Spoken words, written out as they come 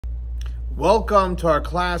Welcome to our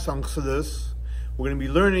class on Chassidus. We're going to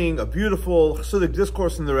be learning a beautiful Chassidic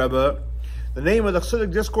discourse in the Rebbe. The name of the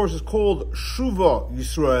Chassidic discourse is called שובה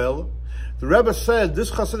Yisrael. The Rebbe said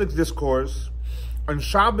this Chassidic discourse on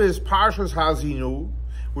Shabbos Parshas Haazinu,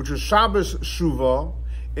 which is Shabbos שובה,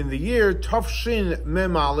 in the year Tafshin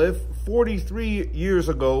Mem Aleph, 43 years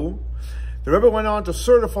ago. The Rebbe went on to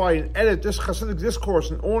certify and edit this Chassidic discourse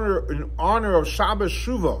in honor of Shabbos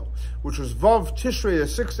שובה, which was Vav Tishri, the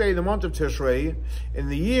 6th day of the month of Tishrei, in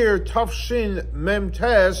the year Tafshin Mem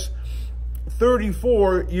Tes,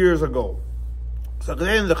 34 years ago. So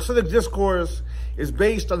again, the Chassidic discourse is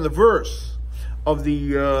based on the verse of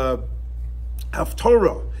the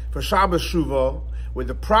Haftorah for Shabbos שובה, where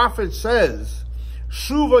the prophet says,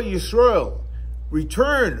 שובה Yisrael,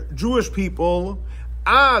 return Jewish people,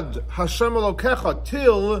 Ad Hashem Elokecha,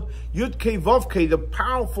 till Yud-Kei Vav-Kei, the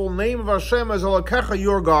powerful name of Hashem as Elokecha,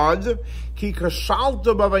 your God, Ki kashalta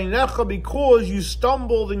b'aveinecha, because you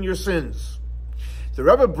stumbled in your sins. The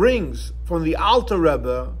Rebbe brings from the Alter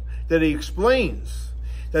Rebbe that he explains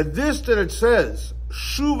that it says,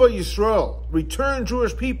 שובה Yisrael, return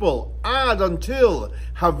Jewish people, Ad, until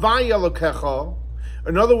Havaya Elokecha,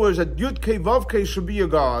 in other words, that Yud-Kei Vav-Kei should be your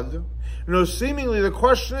God. Seemingly the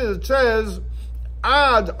question is, it says,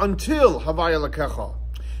 Ad, until Havaya Lekecha.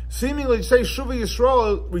 Seemingly to say שובה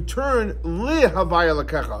Yisrael, return li Havaya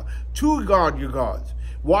Lekecha, to God your God.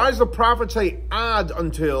 Why does the prophet say Ad,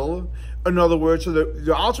 until? In other words, so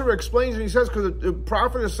the Alter explains and he says, because the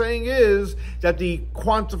prophet is saying is that the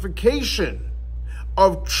quantification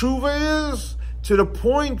of tshuva is to the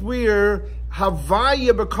point where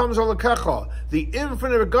Havaya becomes Lekecha, the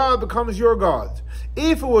infinite God becomes your God.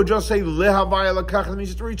 If it would just say lehavaya lekach, it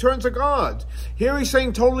means to return to God. Here he's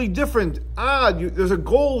saying totally different. There's a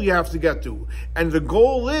goal you have to get to, and the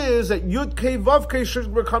goal is that Yud-Kei Vav-Kei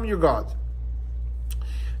should become your God.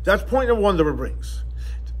 That's point number one the Rebbe brings.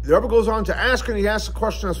 The Rebbe goes on to ask, and he asks the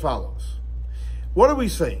question as follows: what are we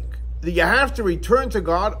saying? That you have to return to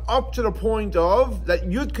God up to the point of that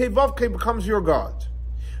Yud-Kei Vav-Kei becomes your God.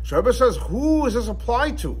 So the Rebbe says, who is this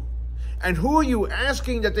applied to? And who are you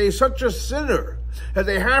asking that they're such a sinner that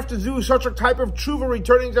they have to do such a type of tshuva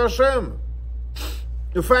returning to Hashem?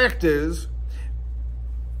 The fact is,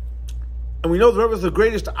 and we know the Rebbe is the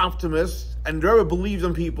greatest optimist, and the Rebbe believes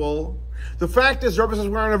in people. The fact is, the Rebbe says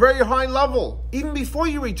we're on a very high level, even before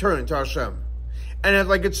you return to Hashem. And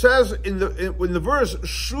like it says in the verse,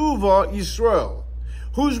 שובה Yisrael.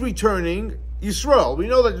 Who's returning? Yisrael. We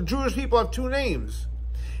know that the Jewish people have two names.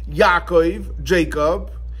 Yaakov,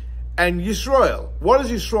 Jacob, and Yisrael. What does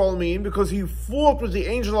Yisrael mean? Because he fought with the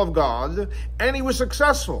angel of God and he was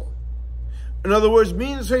successful. In other words,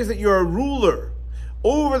 means says that you're a ruler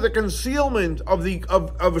over the concealment of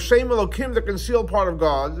Shem Elokim, the concealed part of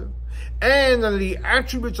God, and the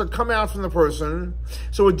attributes that come out from the person.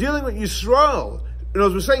 So we're dealing with Yisrael.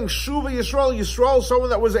 As we're saying, שובה Yisrael, Yisrael is someone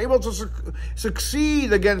that was able to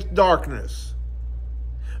succeed against darkness.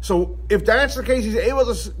 So if that's the case, he's able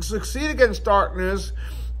to succeed against darkness.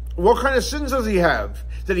 What kind of sins does he have?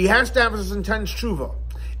 That he has to have this intense tshuva.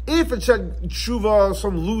 If it said tshuva,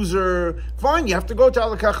 some loser, fine, you have to go to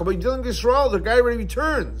Alkecha. But dealing with Israel, the guy already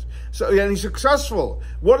returns. And he's successful.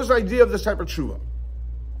 What is the idea of this type of tshuva?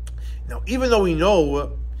 Now, even though we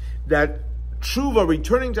know that tshuva,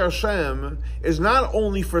 returning to Hashem, is not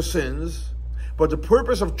only for sins, but the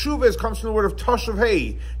purpose of tshuva comes from the word of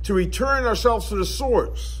tashav, to return ourselves to the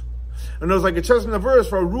source. And it's like it says in the verse,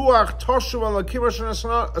 for ruach tashuv alakim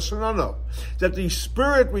ashanana, that the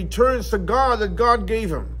spirit returns to God that God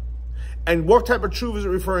gave him. And what type of tshuva is it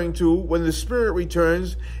referring to? When the spirit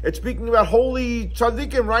returns, it's speaking about holy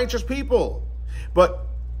tzaddikim, righteous people.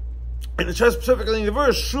 And it says specifically in the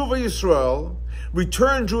verse, שובה Yisrael,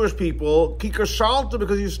 return Jewish people, ki kashalta,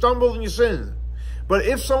 because you stumbled and you sinned. But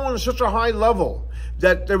if someone is such a high level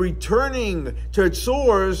that they're returning to its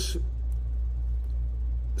source,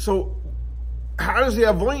 so how does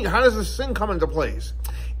the sin come into place?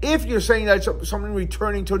 If you're saying that it's someone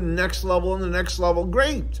returning to the next level and the next level,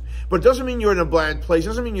 great. But it doesn't mean you're in a bad place. It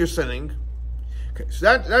doesn't mean you're sinning. Okay,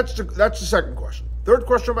 so that's the second question. Third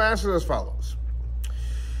question I ask is as follows.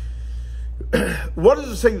 What does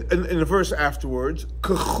it say in the verse afterwards?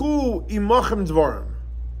 Kachu imachem dvarim.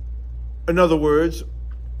 In other words,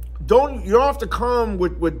 you don't have to come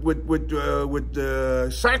with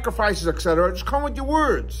sacrifices, etc. Just come with your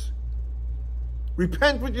words.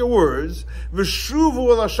 Repent with your words. V'shuvu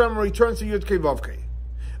el Hashem, return to Yud-Kei Vav-Kei.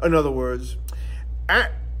 In other words,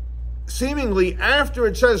 seemingly after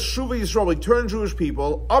it says שובה Yisrael, return Jewish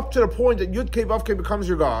people, up to the point that Yud-Kei Vav-Kei becomes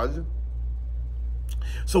your God,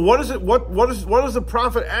 So what is it? What is the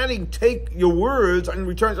prophet adding? Take your words and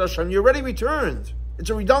return to Hashem. You already returned. It's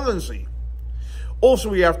a redundancy. Also,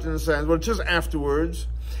 we have to understand what it says afterwards.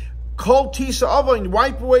 Kol tisa avoin,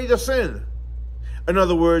 wipe away the sin. In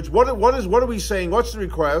other words, what are we saying? What's the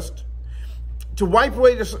request? To wipe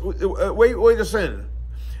away the sin.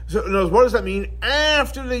 So, in other words, what does that mean?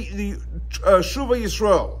 After the Shuva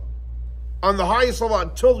Yisrael, on the highest level,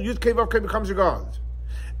 until Yud Kei Vav Kei becomes your God,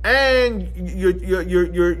 and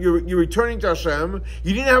you're returning to Hashem,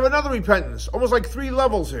 you didn't have another repentance. Almost like 3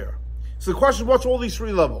 levels here. So the question is, what's all these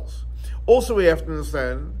 3 levels? Also, we have to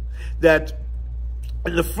understand that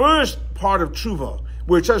in the first part of Tshuva,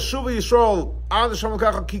 where it says Shuva Yisrael,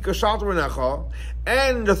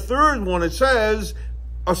 and the third one it says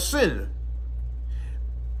a sin.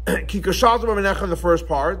 In the first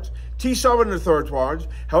part, Tisav in the third part.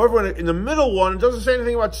 However, in the middle one, it doesn't say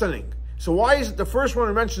anything about sinning. So why is it the first one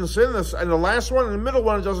it mentions sin, and the last one, in the middle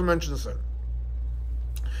one, it doesn't mention sin?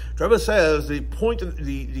 The Rebbe says the point of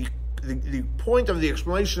the point of the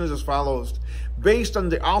explanation is as follows, based on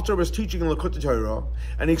the Alter Rebbe's teaching in Likutei Torah,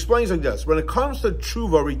 and he explains like this: when it comes to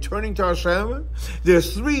tshuva, returning to Hashem,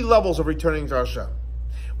 there's 3 levels of returning to Hashem.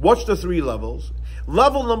 What's the 3 levels?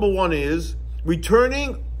 Level number 1 is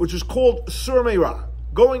returning, which is called sur meira,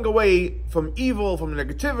 going away from evil, from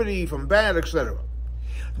negativity, from bad, etc.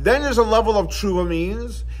 Then there's a level of tshuva,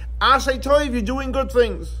 means asay toiv, you're doing good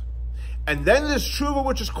things. And then there's tshuva,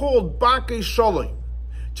 which is called bakei shalom,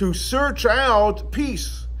 to search out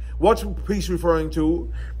peace. What's peace referring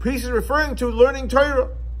to? Peace is referring to learning Torah.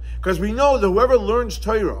 Because we know that whoever learns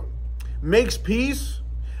Torah makes peace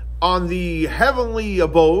on the heavenly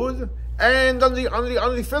abode and on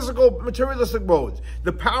the physical materialistic abode.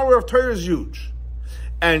 The power of Torah is huge.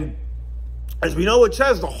 And as we know, it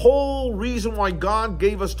says the whole reason why God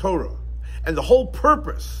gave us Torah and the whole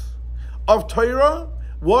purpose of Torah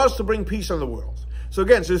was to bring peace on the world. So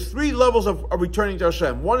again, so there's 3 levels of returning to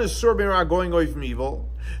Hashem. One is sur meira, going away from evil.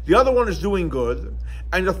 The other one is doing good.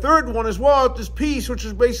 And the third one is what? This peace, which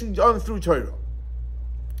is basically done through Torah.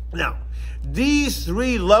 Now, these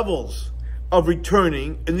 3 levels of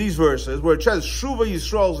returning in these verses, where it says Shuva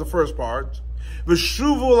Yisrael is the first part,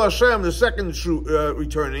 V'shuvu Hashem, the second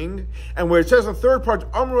returning, and where it says the third part,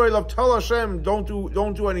 Amrei Lav Tal Hashem, don't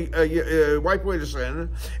do any wipe away the sin,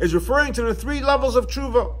 is referring to the 3 levels of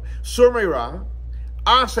tshuva: sur meira,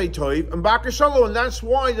 asay toiv, and bakei shalom. And that's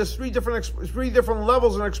why there's 3 different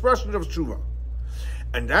levels and expressions of tshuva,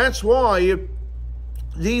 and that's why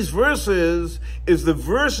these verses is the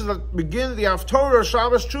verses that begin the Haftorah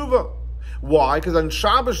Shabbos tshuva. Why? Because on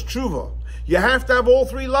Shabbos tshuva you have to have all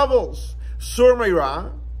 3 levels: sur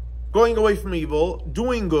meira, going away from evil,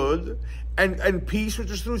 doing good, and peace, which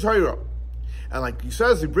is through Torah. And like he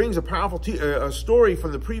says, he brings a powerful a story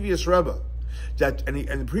from the previous Rebbe, that and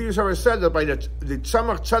the previous Rebbe said that by the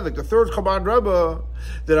Tzemach Tzedek, the 3rd Chabad Rebbe,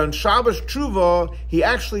 that on Shabbos tshuva he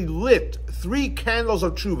actually lit 3 candles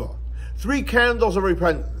of tshuva, 3 candles of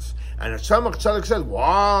repentance. And the Tzemach Tzedek said,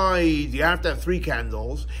 why do you have to have 3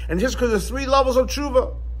 candles? And just because there's 3 levels of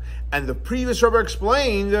tshuva. And the previous Rebbe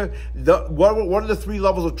explained what are the 3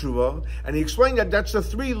 levels of tshuva, and he explained that that's the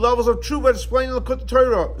 3 levels of tshuva explained in the Likutei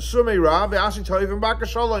Torah: sur meira, ve'asay toiv, and bakei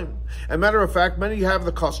shalom. As a matter of fact, many have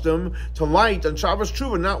the custom to light on Shabbos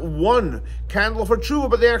tshuva not 1 candle for tshuva,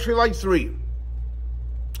 but they actually light 3.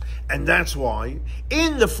 And that's why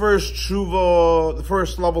in the first tshuva, the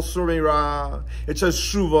first level sur meira, it says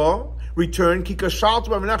shuva, return, because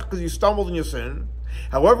you stumbled in your sin.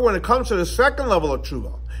 However, when it comes to the second level of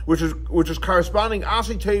tshuva, which is corresponding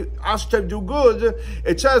asay do good,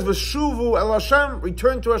 it says v'shuvu el Hashem,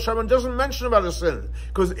 return to Hashem, and doesn't mention about a sin,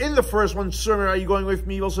 because in the first one, sur meira, are you going away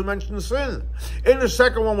from evil, so mentions sin. In the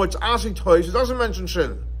second one, which asay toiv, it doesn't mention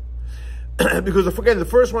sin, because again, the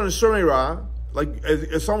first one is sur meira, like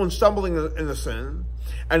as someone stumbling in the sin,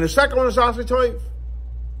 and the second one is asay toiv.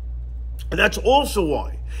 And that's also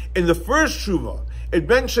why in the first tshuva it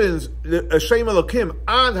mentions the Hashem Elokim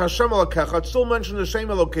and Hashem Elokech. It still mentions the Hashem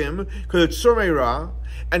Elokim because it's sur meira.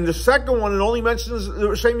 And the second one, it only mentions the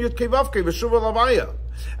Hashem Yud Kei Vav Kei V'shuva Lavaya.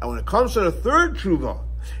 And when it comes to the third tshuva,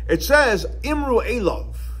 it says Imru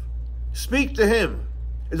Elav, speak to him.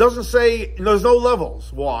 It doesn't say, there's no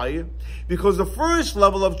levels. Why? Because the first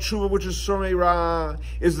level of tshuva, which is sur meira,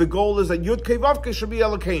 is the goal is that Yud Kei Vav Kei should be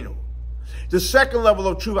Elokeinu. The second level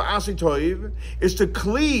of tshuva, asay toiv, is to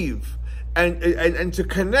cleave and to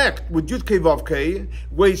connect with Yud Kei Vav Kei,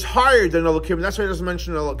 weighs higher than Elokim. That's why it doesn't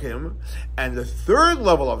mention Elokim. And the third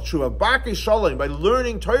level of tshuva, bakei shalom, by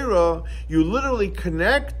learning Torah, you literally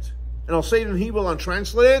connect. In and I'll say it in Hebrew, I'll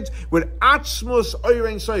translate it, with Atzmus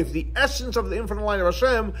Oirein Soif, the essence of the infinite light of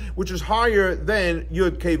Hashem, which is higher than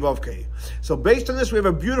Yud Kei Vav Kei. So based on this, we have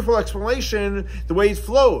a beautiful explanation, the way it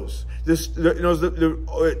flows.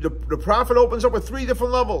 The prophet opens up with 3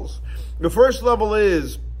 different levels. The first level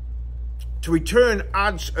is to return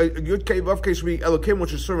ad Yud Kei Vav Kei should be Elokim,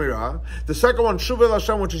 which is Surmira. The second one, Shuva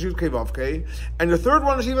Hashem, which is Yud Kei Vav Kei. And the third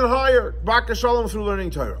one is even higher, Baka Shalom, through learning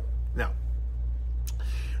Torah. Now,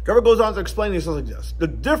 the Rebbe goes on to explain this like this. The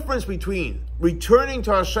difference between returning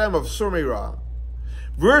to Hashem of Surmira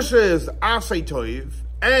versus Asay Toiv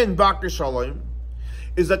and Baka Shalom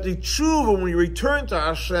is that the tshuva, when we return to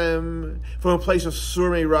Hashem from a place of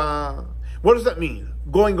Surmira, what does that mean?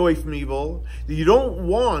 Going away from evil. You don't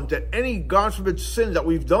want that any, God forbid, sin that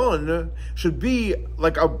we've done should be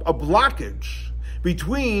like a blockage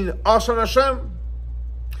between us and Hashem.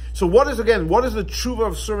 So what is the tshuva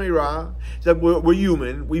of Surmira? That we're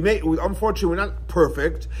human. Unfortunately, we're not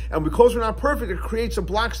perfect. And because we're not perfect, it creates and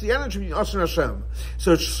blocks the energy between us and Hashem.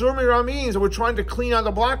 So Surmira means that we're trying to clean out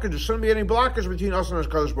the blockage. There shouldn't be any blockage between us and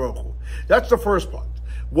HaKadosh Baruch Hu. That's the first part.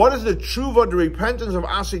 What is the tshuva, the repentance of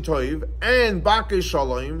Asay Toiv and Bakei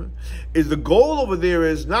Shalom? Is the goal over there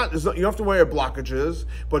is not, you don't have to worry about blockages,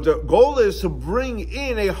 but the goal is to bring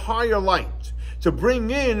in a higher light, to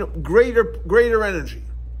bring in greater energy.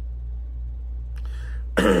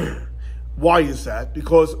 Why is that?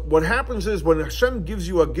 Because what happens is when Hashem gives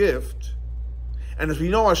you a gift, and as we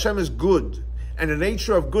know Hashem is good, and the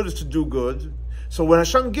nature of good is to do good, so when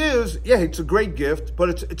Hashem gives, it's a great gift,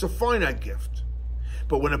 but it's a finite gift.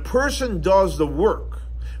 But when a person does the work,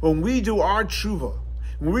 when we do our tshuva,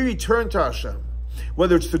 when we return to Hashem,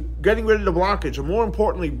 whether it's getting rid of the blockage, or more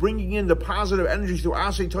importantly, bringing in the positive energy through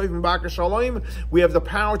Asay Toiv and Baka Shalom, we have the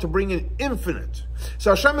power to bring in infinite. So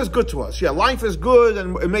Hashem is good to us. Yeah, life is good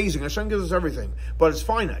and amazing. Hashem gives us everything, but it's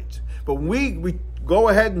finite. But when we go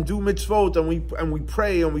ahead and do mitzvot, and we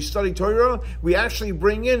pray and we study Torah, we actually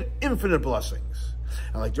bring in infinite blessings.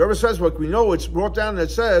 And like the Rebbe says, what we know, it's brought down and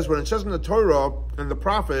it says, when it says in the Torah and the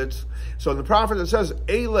prophets, so in the prophet it says,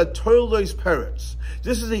 Eile Toilos Peretz.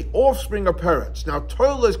 This is the offspring of Peretz. Now,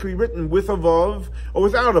 Toilos can be written with a Vav or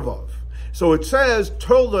without a Vav. So it says,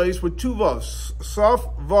 Toilos with 2 Vavs,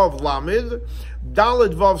 Saf, Vav, Lamed,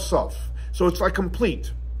 Daled, Vav, Saf. So it's like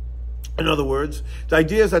complete. In other words, the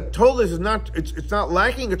idea is that Toilos is not, it's not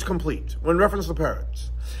lacking, it's complete, when reference to Peretz.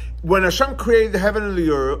 When Hashem created the heaven and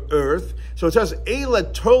the earth, so it says,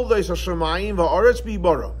 Eile Toilos Hashemayim va'aretz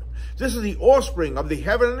bi'baram. This is the offspring of the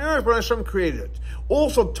heaven and the earth when Hashem created it.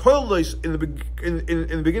 Also, Toilos in the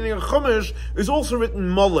beginning of Chumash is also written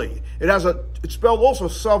Molei. It's spelled also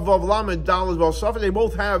Sav Vav Lamed Daled Vav Saf.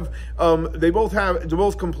 They're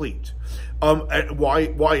both complete. And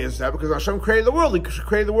why is that? Because Hashem created the world. He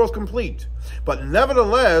created the world complete. But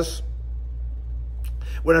nevertheless,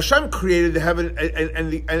 when Hashem created the heaven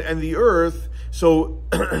and the earth, so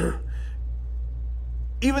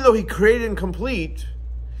even though He created and complete,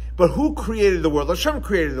 but who created the world? Hashem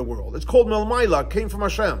created the world. It's called Melmaila, came from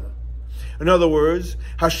Hashem. In other words,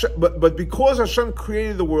 but because Hashem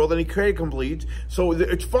created the world and He created complete, so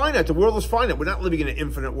it's finite. The world is finite. We're not living in an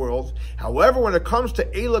infinite world. However, when it comes to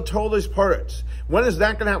Eila Toles Paretz, when is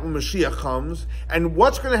that going to happen when Mashiach comes? And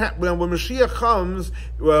what's going to happen when Mashiach comes?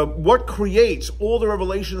 What creates all the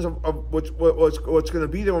revelations of what's going to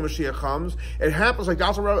be there when Mashiach comes? It happens, like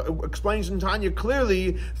Dr. explains in Tanya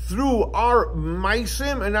clearly, through our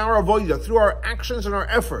maisim and our avodah, through our actions and our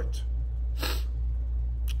effort.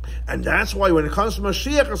 And that's why when it comes to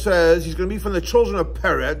Mashiach, it says he's going to be from the children of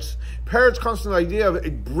Peretz. Peretz comes to the idea of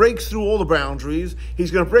it breaks through all the boundaries.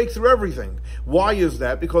 He's going to break through everything. Why is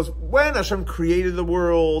that? Because when Hashem created the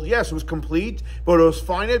world, yes, it was complete, but it was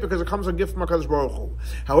finite because it comes a gift from HaKadosh Baruch Hu.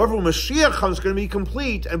 However, when Mashiach comes, it's going to be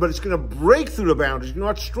complete, but it's going to break through the boundaries. You're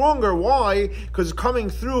not stronger. Why? Because it's coming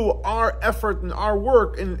through our effort and our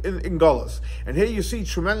work in Gullus. And here you see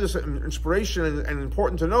tremendous inspiration and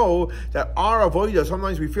important to know that our avodah,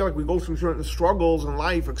 sometimes we feel like we go through certain struggles in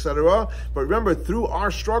life, etc. But remember, through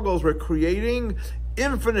our struggles, we're creating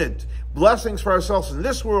infinite blessings for ourselves in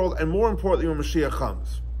this world, and more importantly, when Mashiach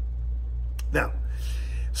comes. Now,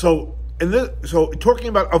 so talking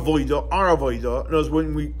about avodah, our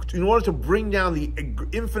avodah, in order to bring down the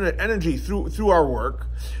infinite energy through our work,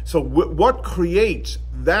 so what creates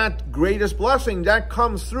that greatest blessing? That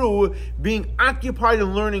comes through being occupied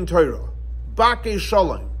in learning Torah, Bakei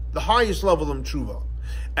Shalom, the highest level of tshuva.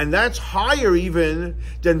 And that's higher even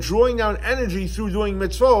than drawing down energy through doing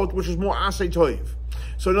mitzvot, which is more Asay Toiv.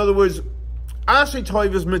 So in other words, Asay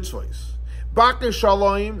Toiv is mitzvahs. Bakei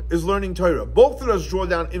Shalom is learning Torah. Both of those draw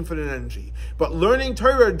down infinite energy. But learning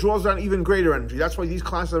Torah draws down even greater energy. That's why these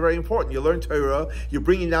classes are very important. You learn Torah, you're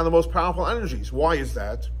bringing down the most powerful energies. Why is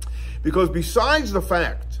that? Because besides the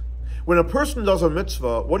fact, when a person does a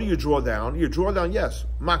mitzvah, what do you draw down? You draw down, yes,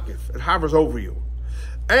 makif. It hovers over you.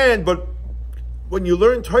 But when you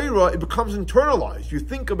learn Torah, it becomes internalized. You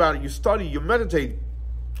think about it, you study, you meditate.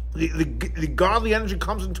 The godly energy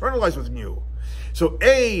comes internalized within you. So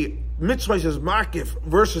mitzvah is makif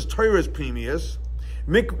versus Torah is premius.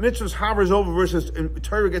 Mitzvah hovers over versus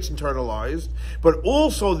Torah gets internalized. But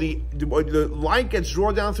also the light gets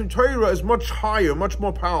drawn down through Torah is much higher, much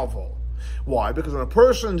more powerful. Why? Because when a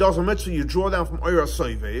person does a mitzvah, you draw down from Oira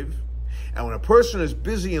Soivev. And when a person is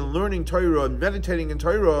busy in learning Torah and meditating in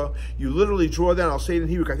Torah, you literally draw down, I'll say it in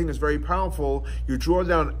Hebrew, I think it's very powerful, you draw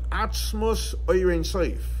down Atzmus Oirein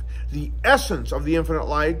Soif, the essence of the infinite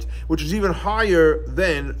light, which is even higher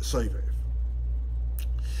than Soivev.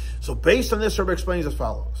 So based on this, Rabbi explains as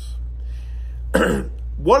follows.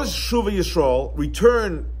 What is Shuva Yisrael?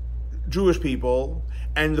 Return Jewish people.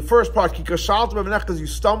 And the first part, because you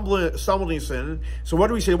stumbled in your sin. So what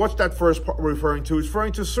do we say? What's that first part referring to? It's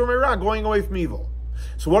referring to Sur Meirah, going away from evil.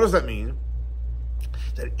 So what does that mean?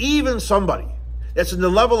 That even somebody that's in the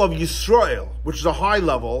level of Yisrael, which is a high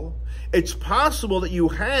level, it's possible that you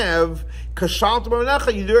have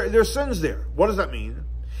their sins there. What does that mean?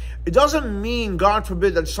 It doesn't mean, God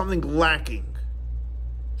forbid, that something lacking.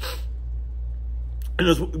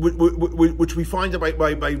 And which we find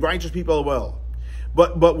by righteous people as well.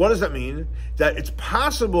 But what does that mean? That it's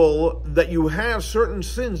possible that you have certain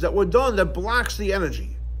sins that were done that blocks the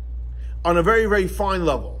energy on a very, very fine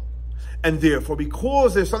level. And therefore,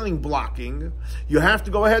 because there's something blocking, you have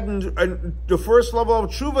to go ahead and the first level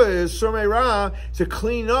of tshuva is Sur Meirah, to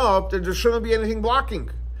clean up that there shouldn't be anything blocking.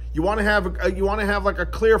 You want to have like a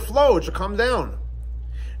clear flow, it should come down.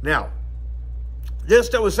 Now, this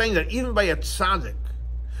that was saying that even by a tzaddik,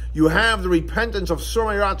 you have the repentance of Sur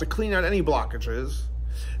Meirah to clean out any blockages.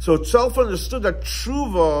 So it's self-understood that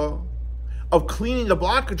tshuva of cleaning the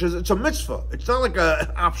blockages, it's a mitzvah. It's not like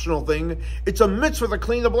an optional thing. It's a mitzvah to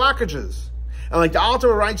clean the blockages. And like the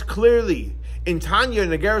Alter writes clearly in Tanya, in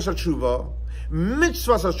the Geras HaTshuva,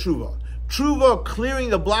 mitzvah says tshuva. Tshuva, clearing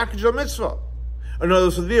the blockages of mitzvah. In other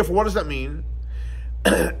words, so therefore, what does that mean?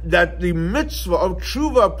 That the mitzvah of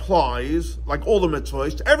tshuva applies, like all the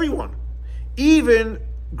mitzvahs, to everyone. Even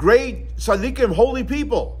great tzaddikim, holy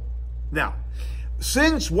people. Now,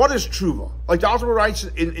 since what is tshuva? Like the Alter writes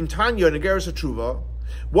in Tanya, in the Geras HaTshuva,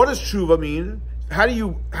 what does tshuva mean? How do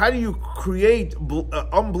you create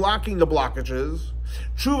unblocking the blockages?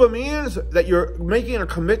 Tshuva means that you're making a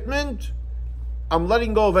commitment. I'm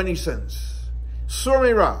letting go of any sins. Sur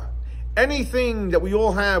Meirah. Anything that we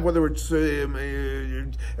all have, whether it's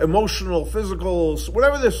emotional, physical,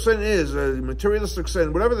 whatever the sin is, materialistic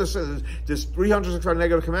sin, whatever the sin is, there's 365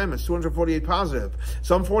 negative commandments, 248 positive.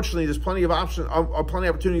 So unfortunately, there's plenty of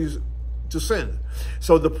opportunities to sin.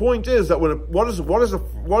 So the point is that what does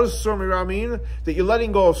Sur Meirah mean? That you're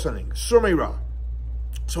letting go of sinning. Sur Meirah.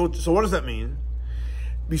 So what does that mean?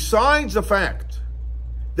 Besides the fact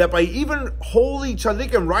that by even holy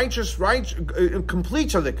tzaddikim, righteous, complete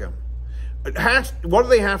tzaddikim, what do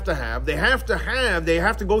they have to have? They have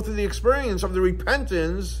to go through the experience of the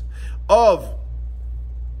repentance of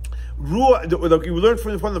ruach. Like you learned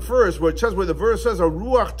from the verse where the verse says a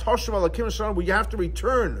ruach tashav alakim, where you have to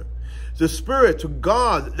return the spirit to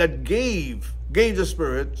God that gave the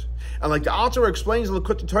spirit. And like the Alter explains in the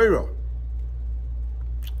Torah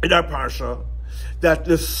in our parsha, that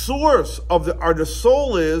the source of the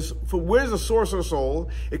soul is, where's the source of the soul?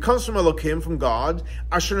 It comes from Elokim, from God.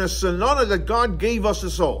 Asher Nesanana, that God gave us the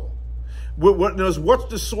soul. What's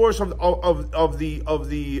the source of the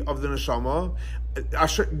neshama?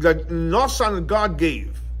 Asher, that Nasan God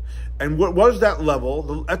gave. And what is that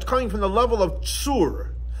level? That's coming from the level of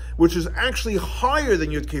Tsur, which is actually higher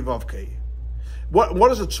than Yud Kei Vav Kei.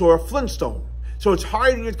 What is a Tsur? A flintstone. So it's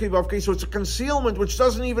higher than Yud Kei Vav Kei, so it's a concealment which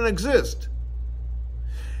doesn't even exist.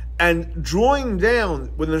 And drawing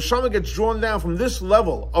down, when the neshama gets drawn down from this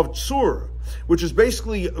level of tsur, which is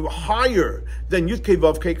basically higher than Yud Kei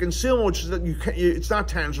Vav Kei, concealment, which is that it's not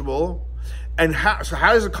tangible. And so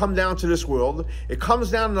how does it come down to this world? It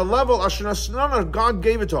comes down to the level Asher Nasnana, God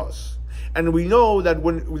gave it to us. And we know that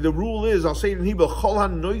when the rule is, I'll say it in Hebrew,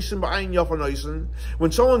 when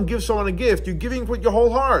someone gives someone a gift, you're giving with your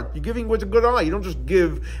whole heart. You're giving with a good eye. You don't just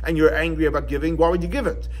give and you're angry about giving. Why would you give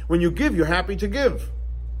it? When you give, you're happy to give.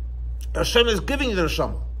 Hashem is giving the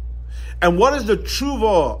neshama. And what is the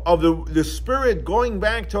tshuva of the spirit going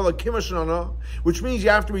back to Elkiah, which means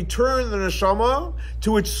you have to return the neshama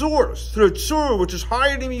to its source, to its tzur, which is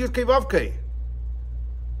higher than Yud-Kei Vav-Kei.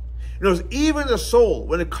 You know, even the soul,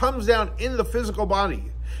 when it comes down in the physical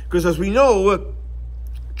body, because as we know,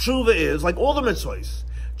 tshuva is, like all the mitzvahs,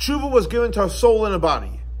 tshuva was given to a soul and a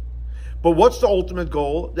body. But what's the ultimate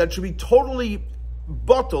goal? That should be totally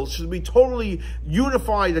bottled, should be totally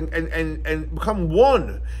unified and become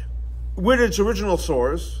one with its original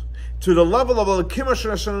source, to the level of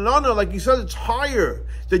Elkiah, like he says, it's higher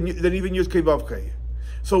than even Yud-Kei Vav-Kei.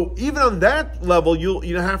 So even on that level,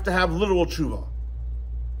 you have to have literal tshuva.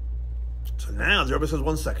 So now the Rebbe says,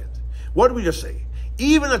 1 second. What did we just say?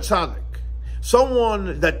 Even a tzaddik,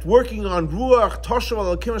 someone that's working on ruach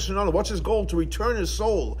toshav Elkiah, what's his goal? To return his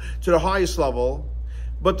soul to the highest level.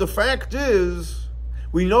 But the fact is,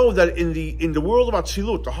 we know that in the world of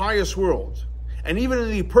Atzilut, the highest world, and even in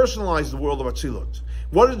the personalized world of Atzilut,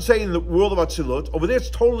 what did it say in the world of Atzilut? Over there, it's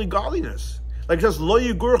totally godliness. Like it says, lo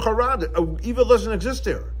yigur charad, evil doesn't exist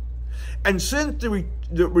there. And since the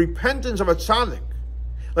repentance of a tzaddik,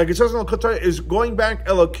 like it says in Al-Qatar, is going back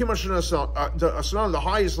the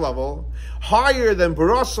highest level, higher than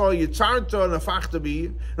Barasa, Yitzarta, and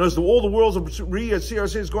Afachtabi. Notice all the worlds of Riyah,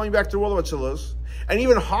 CRC is going back to the world of Atzilus, and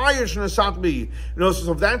even higher than Asatbi. Notice,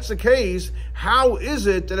 so if that's the case, how is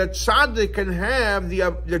it that a tzaddik can have the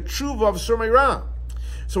tshuva of Sur Meirah?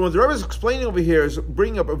 So what the Rebbe is explaining over here is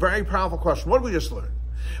bringing up a very powerful question. What did we just learn?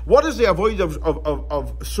 What is the avoid of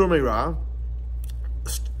Sur Meirah?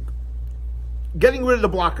 Getting rid of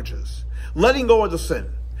the blockages, letting go of the sin.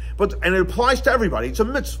 And it applies to everybody. It's a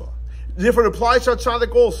mitzvah. Therefore, it applies to a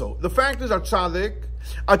tzaddik also. The fact is, a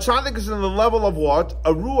tzaddik is in the level of what?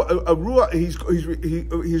 A ruah,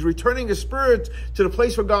 he's returning his spirit to the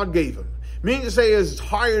place where God gave him. Meaning to say is it's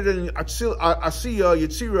higher than Asiya,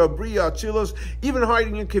 Yetzira, Bria, Atzilus, even higher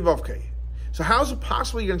than Yud-Kei Vav-Kei. So how is it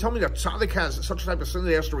possible you're going to tell me that tzaddik has such a type of sin that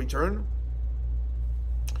he has to return?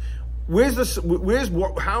 Where's this?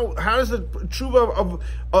 How does the tshuva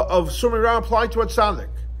of Sur Meirah apply to a tzaddik?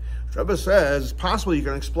 Rebbe says it's possible you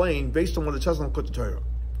can explain based on what it says in the Torah.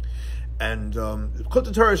 And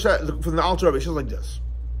the Torah says from the Alter Rebbe, it says like this: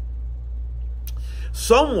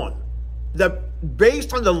 someone that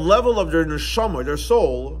based on the level of their neshama, their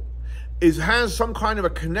soul, has some kind of a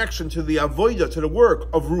connection to the avodah, to the work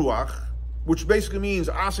of ruach, which basically means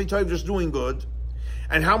asay tov, just doing good.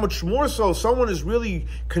 And how much more so someone is really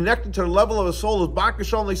connected to the level of a soul of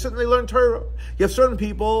Bakashal, and they sit and they learn Torah. You have certain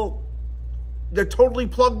people, they're totally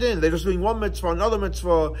plugged in. They're just doing one mitzvah, another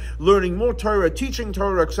mitzvah, learning more Torah, teaching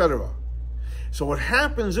Torah, etc. So what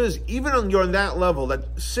happens is, even when you're on that level,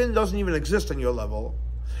 that sin doesn't even exist on your level,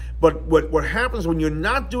 but what happens when you're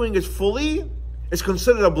not doing it fully, it's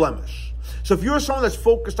considered a blemish. So if you're someone that's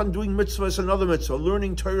focused on doing mitzvahs, another mitzvah,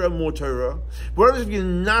 learning Torah, more Torah, but if you're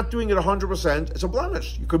not doing it 100%, it's a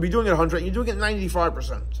blemish. You could be doing it 100% and you're doing it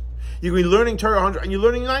 95%. You could be learning Torah 100 and you're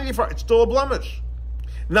learning 95%. It's still a blemish.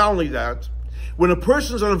 Not only that, when a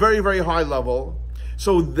person's on a very, very high level,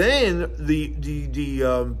 so then the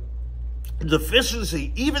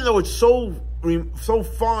deficiency, even though it's so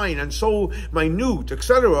fine and so minute,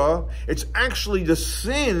 etc., it's actually the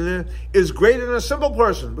sin is greater than a simple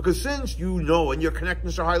person, because since you know and you're connecting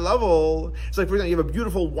to a high level, it's like, for example, you have a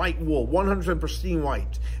beautiful white wall, 100% pristine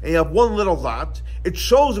white, and you have one little dot, it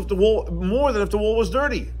shows if the wall more than if the wall was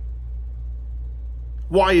dirty.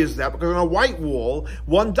 Why is that? Because on a white wall,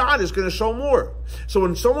 one dot is going to show more. So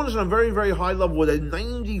when someone is on a very, very high level with a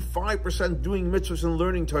 95% doing mitzvahs and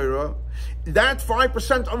learning Torah, that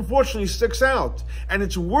 5% unfortunately sticks out. And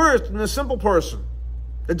it's worse than a simple person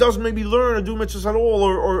that doesn't maybe learn or do mitzvahs at all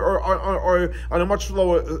or on a much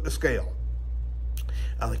lower scale.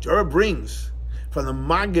 And like Torah brings from the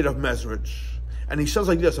Maggid of Mezrich, and he says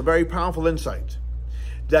like this, a very powerful insight,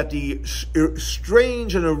 that the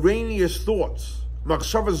strange and erroneous thoughts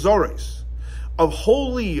of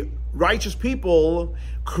holy, righteous people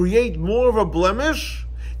create more of a blemish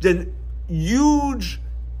than huge,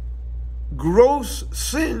 gross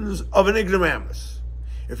sins of an ignoramus.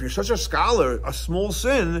 If you're such a scholar, a small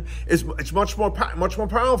sin it's much more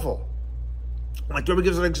powerful. Like Rebbe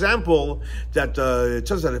gives an example that it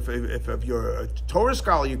says that if you're a Torah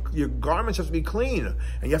scholar, your garments have to be clean and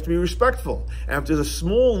you have to be respectful. And if there's a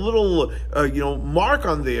small little mark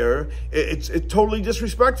on there, it's totally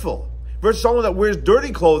disrespectful. Versus someone that wears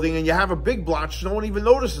dirty clothing and you have a big blotch, no one even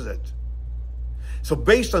notices it. So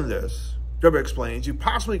based on this, Rebbe explains, you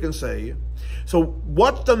possibly can say, so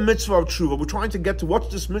what's the mitzvah of tshuva? We're trying to get to what's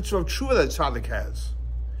this mitzvah of tshuva that tzaddik has,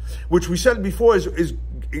 which we said before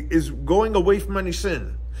is going away from any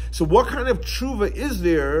sin. So what kind of tshuva is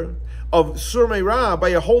there of sur meira by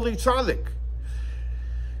a holy tzaddik?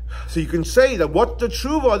 So you can say that what the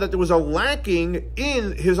tshuva, that there was a lacking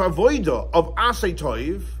in his avodah of asay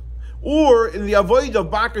toiv, or in the avodah of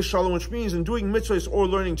bakas shalom, which means in doing mitzvahs or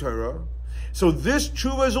learning Torah. So this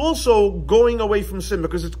tshuva is also going away from sin,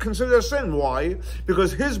 because it's considered a sin. Why?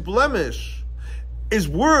 Because his blemish is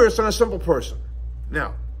worse than a simple person.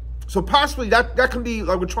 Now, so possibly that can be,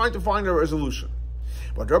 like, we're trying to find a resolution.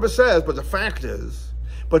 But the Rebbe says, but the fact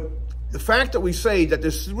that we say that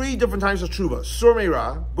there's 3 different types of tshuva: sur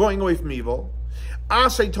meira, going away from evil;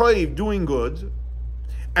 asay toiv, doing good;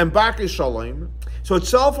 and bakas shalom. So it's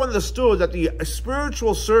self-understood that the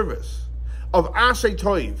spiritual service of asay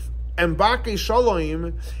toiv and bakas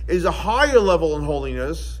shalom is a higher level in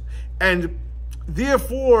holiness, and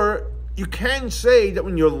therefore you can say that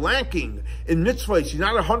when you're lacking in mitzvahs, you're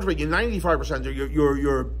not 100, you're 95%, or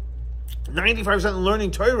you're 95% in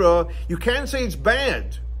learning Torah, you can say it's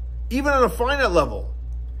bad, even on a finite level.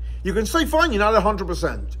 You can say, fine, you're not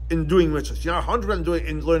 100% in doing mitzvahs, you're not 100%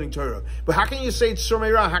 in learning Torah, but how can you say it's sur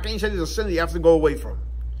meira? How can you say there's a sin that you have to go away from?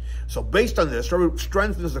 So based on this, Rabbi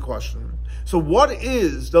strengthens the question. So what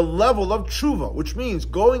is the level of tshuva, which means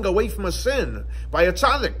going away from a sin by a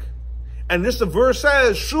tzaddik? And this, the verse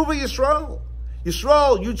says, Shuva Yisrael.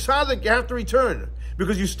 Yisrael, you tzaddik, you have to return,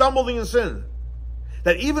 because you stumbled in sin.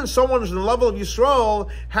 That even someone who's in the level of Yisrael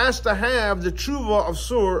has to have the tshuva of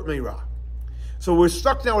sur meira. So we're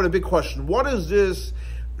stuck now with a big question. What is this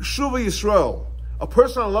Shuva Yisrael? A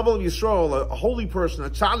person on the level of Yisrael, a holy person, a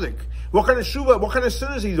tzaddik. What kind of shuva, what kind of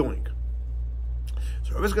sin is he doing?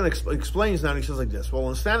 So Rabbi's going to explain now, and he says like this. Well,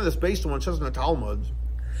 instead of this, based on what it says in the Talmud,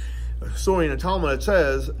 a story in the Talmud, it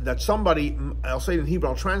says that somebody, I'll say it in Hebrew,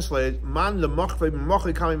 I'll translate it, man lemachve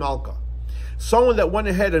b'machli kami malka. Someone that went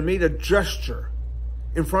ahead and made a gesture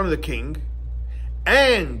in front of the king,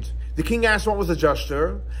 and the king asked what was the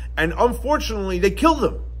gesture, and unfortunately they killed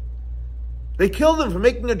him. They killed him for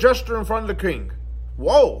making a gesture in front of the king.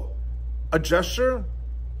 Whoa! A gesture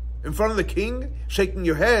in front of the king? Shaking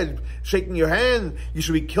your head, shaking your hand, you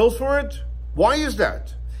should be killed for it? Why is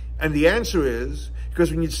that? And the answer is,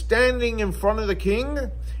 because when you're standing in front of the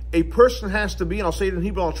king, a person has to be, and I'll say it in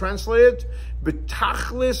Hebrew, I'll translate it,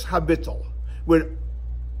 betachlis habital, with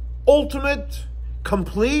ultimate,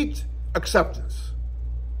 complete acceptance.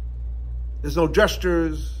 There's no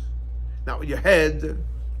gestures, not with your head,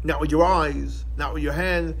 not with your eyes, not with your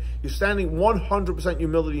hand. You're standing 100%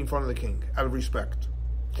 humility in front of the king, out of respect.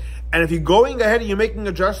 And if you're going ahead and you're making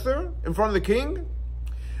a gesture in front of the king,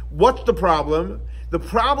 what's the problem? The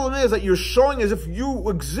problem is that you're showing as if you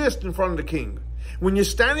exist in front of the king. When you're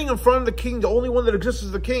standing in front of the king, the only one that exists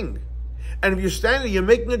is the king. And if you're standing, you're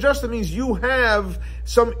making a gesture, that means you have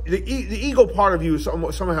the ego part of you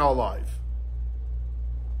somehow alive.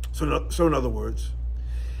 So in other words,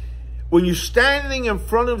 when you're standing in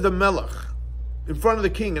front of the melech, in front of the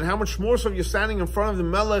king, and how much more so if you're standing in front of the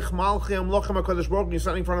melech, malchi, amlochem, HaKadosh Baruch Hu, you're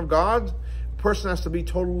standing in front of God, the person has to be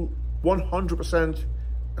total 100%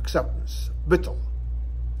 acceptance. Bittul.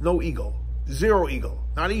 No ego. Zero ego.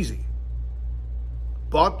 Not easy.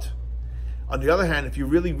 But, on the other hand, if you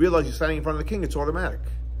really realize you're standing in front of the king, it's automatic.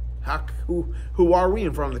 Who are we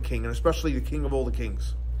in front of the king, and especially the king of all the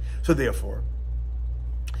kings? So therefore,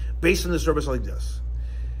 based on this service like this,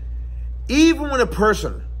 even when a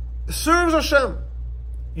person serves Hashem,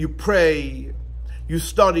 you pray, you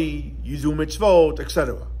study, you do mitzvot,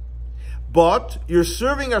 etc. But you're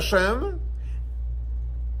serving Hashem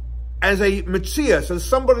as a mitzias, as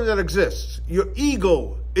somebody that exists. Your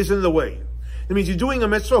ego is in the way. It means you're doing a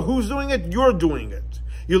mitzvah. Who's doing it? You're doing it.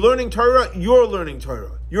 You're learning Torah. You're learning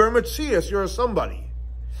Torah. You're a mitzias. You're a somebody.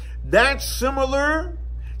 That's similar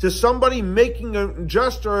to somebody making a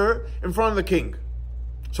gesture in front of the king.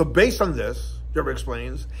 So based on this, Rebbe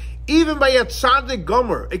explains, even by a tzaddik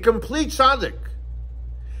gomer, a complete tzaddik,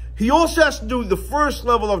 he also has to do the first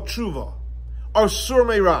level of tshuva, or sur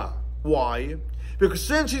meira. Why? Because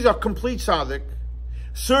since he's a complete tzaddik,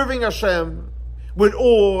 serving Hashem with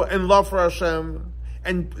awe and love for Hashem,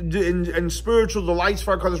 and spiritual delights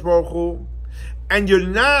for HaKadosh Baruch Hu, and you're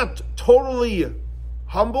not totally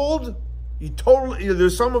humbled,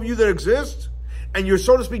 there's some of you that exist, and you're,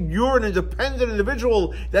 so to speak, you're an independent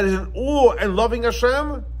individual that is in awe and loving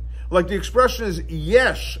Hashem. Like the expression is,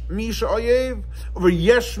 yesh misha oyev, or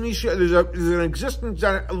yesh misha, there's an existence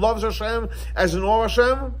that loves Hashem as in awe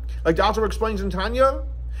Hashem, like the author explains in Tanya.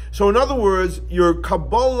 So in other words, your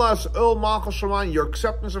kabbalah's il malchus shamayim, your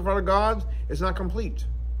acceptance in front of God, is not complete.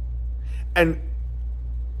 And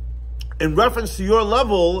in reference to your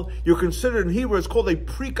level, you're considered in Hebrew, it's called a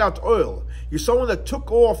prikat oil. You're someone that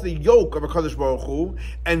took off the yoke of a Kadosh Baruch Hu,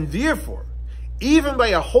 and therefore, even by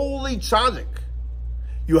a holy tzaddik,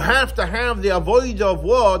 you have to have the avodah of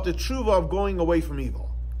what? The tshuva of going away from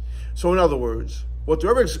evil. So in other words, what the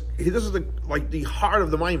Rebbe, this is the heart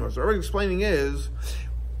of the Maimar. The Rebbe explaining is,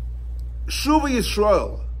 Shuva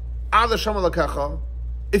Yisrael, Ad Hashem Elokecha,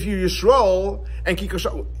 if you're Yisrael, and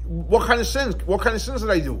what kind of sins did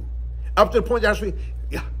I do? Up to the point that has to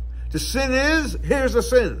be, the sin is, here's the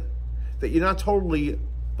sin, that you're not totally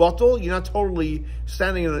bottle, you're not totally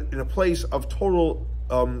standing in a place of total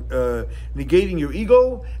negating your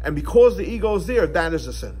ego, and because the ego is there, that is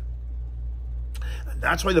the sin. And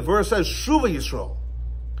that's why the verse says, Shuva Yisrael.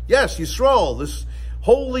 Yes, Yisrael, this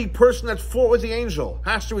holy person that fought with the angel,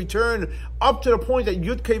 has to return up to the point that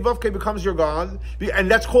Yud Kei Vav Kei becomes your God,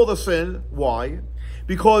 and that's called a sin. Why?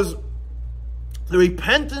 Because the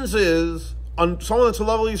repentance is, on someone that's a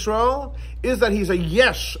level of Yisrael, is that he's a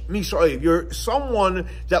yesh misha'iv. You're someone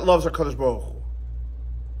that loves HaKadosh Baruch Hu.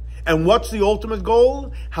 And what's the ultimate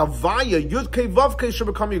goal? Havaya, Yud Kei Vav Kei should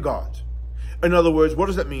become your God. In other words, what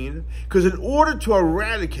does that mean? Because in order to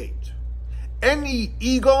eradicate any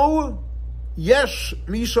ego, yesh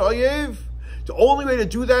misha'iv, the only way to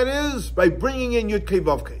do that is by bringing in Yud Kei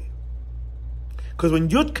Vav Kei. Because when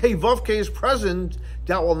Yud Kei Vav Kei is present,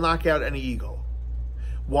 that will knock out any ego.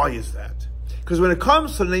 Why is that? Because when it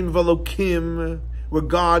comes to the name of Elokim, where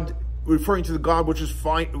God, referring to the God which is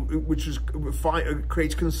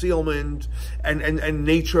creates concealment and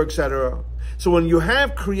nature, etc. So when you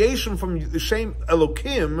have creation from the same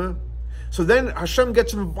Elokim, so then Hashem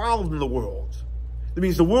gets involved in the world. That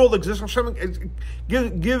means the world exists. Hashem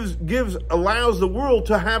allows the world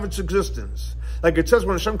to have its existence. Like it says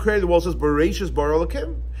when Hashem created the world, it says Bereshis bara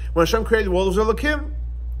Elokim. When Hashem created the world, it was Elokim.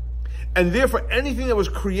 And therefore, anything that was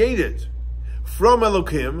created from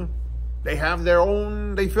Elokim, they have their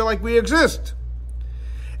own, they feel like we exist.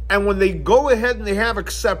 And when they go ahead and they have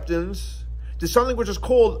acceptance, there's something which is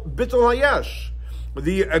called Bittul Hayesh.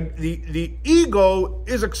 The ego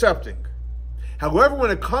is accepting. However,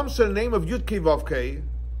 when it comes to the name of Yud Kei Vav Kei,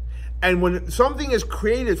 and when something is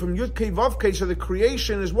created from Yud Kei Vav Kei, so the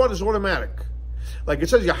creation is what is automatic. Like it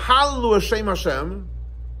says, Yahalelu Hashem Hashem,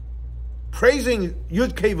 praising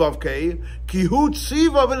Yud Kei Vav Kei, Kihu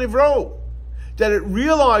Tziva v'nivro, that it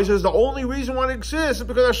realizes the only reason why it exists is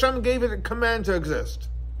because Hashem gave it a command to exist.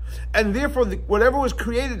 And therefore, whatever was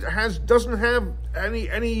created doesn't have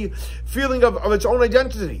any feeling of its own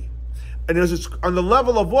identity. And as it's on the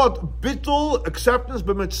level of what? Bittul, acceptance,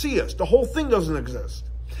 b'metzias. The whole thing doesn't exist.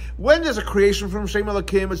 When there's a creation from Shem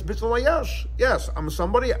Elokim, it's Bittul Hayesh. Yes, I'm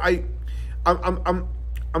somebody,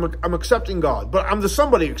 I'm accepting God, but I'm the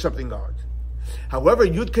somebody accepting God. However,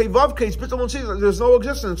 Yud Kei Vav Kei, it's Bittul Metzias, there's no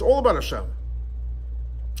existence, it's all about Hashem.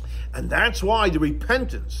 And that's why the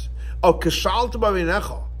repentance of Keshalta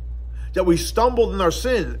B'Veinecha, that we stumbled in our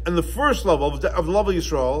sin, and the first level of the love of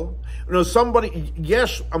Yisrael, somebody,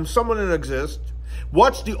 yes, I'm someone that exists.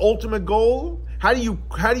 What's the ultimate goal? How do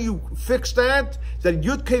you fix that? That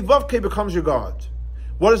Yud Kei Vav Kei becomes your God.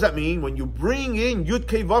 What does that mean? When you bring in Yud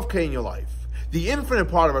Kei Vav Kei in your life, the infinite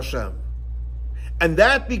part of Hashem, and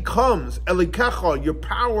that becomes Elikecha, your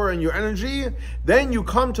power and your energy, then you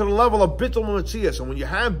come to the level of Bittul Metzias. And when you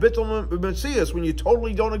have Bittul Metzias, when you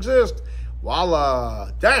totally don't exist,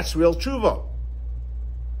 voila, that's real tshuva.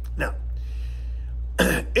 Now,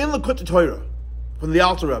 in Likutei Torah, from the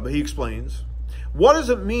Alter Rebbe, he explains, what does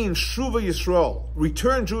it mean, Shuva Yisrael,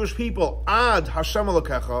 return Jewish people, Ad Hashem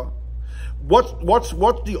Elokecha? What's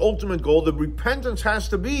the ultimate goal? The repentance has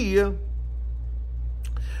to be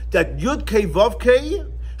that Yud Kei Vav Kei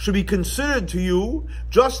should be considered to you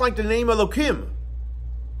just like the name Elokim,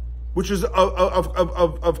 which is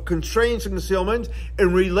of constraints and concealment,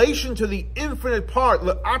 in relation to the infinite part,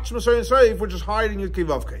 which is hiding in Yud Kei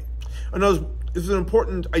Vav Kei. And this is an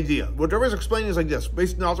important idea. What the Rebbe is explaining is like this,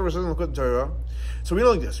 based on the Alter Rebbe says in the Torah. So we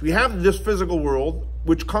know like this. We have this physical world,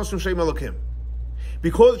 which comes from Shem Elokim.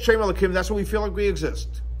 Because of Shem Elokim, that's what we feel like we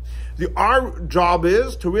exist. Our job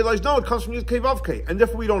is to realize, no, it comes from Yud Kei Vav Kei, and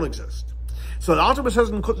therefore we don't exist. So the Alter Rebbe says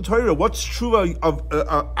in the Torah, what's true of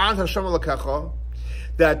Ad Hashem Elokecha,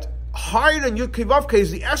 that higher than Yud Kei Vav Kei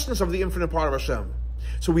is the essence of the infinite part of Hashem.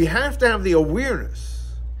 So we have to have the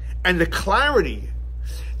awareness and the clarity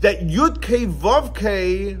that Yud Kei Vav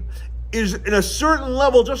Kei is in a certain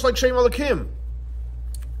level, just like Shem Elokim.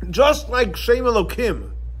 Just like Shem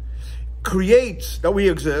Elokim creates that we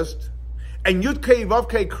exist, and Yud Kei Vav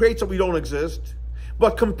Kei creates that we don't exist.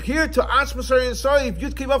 But compared to Atzmas and Saif,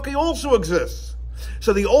 Yud Kei Vav Kei also exists.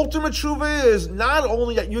 So the ultimate tshuva is not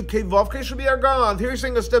only that Yud Kei Vav Kei should be our God. Here he's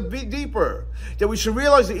saying a step deeper, that we should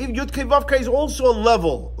realize that even Yud Kei Vav Kei is also a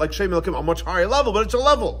level, like Shem Elokim, a much higher level, but it's a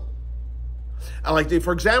level. And like,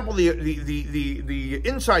 for example, the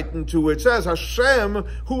insight into it says, Hashem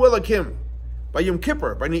Hu Elokim. By Yom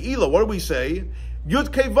Kippur, by Ne'ilah, what do we say?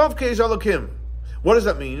 Yud Kei Vav Kei is Elokim. What does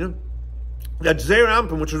that mean? That Zeir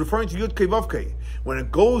Ampim, which is referring to Yud Kei Vav Kei, when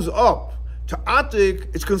it goes up to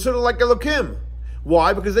Atik, it's considered like Elokim.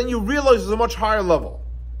 Why? Because then you realize it's a much higher level.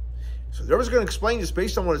 So the Rebbe is going to explain this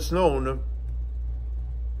based on what it's known,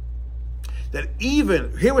 that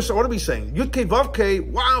even, here what are we saying? Yud Kei Vav Kei,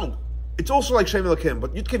 wow, it's also like Shem Elokim,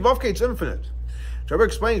 but Yud Kei Vav Kei, it's infinite. The Rebbe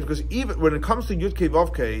explains, because even when it comes to Yud Kei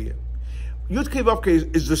Vav Kei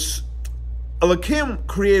is this, Elokim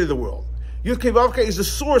created the world. Yud Kei Vav Kei is the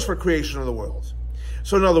source for creation of the world.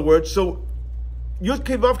 So in other words, Yud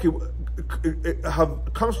Kei Vav Kei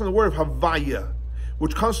comes from the word of Havaya,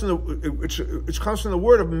 which comes from the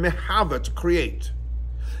word of Mehava, to create.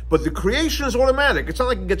 But the creation is automatic. It's not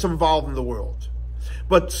like it gets involved in the world.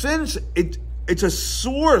 But since it's a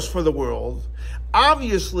source for the world,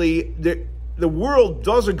 obviously the world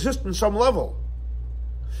does exist in some level.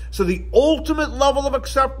 So the ultimate level of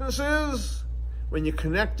acceptance is when you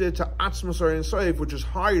connect it to Atzmas or Seif, which is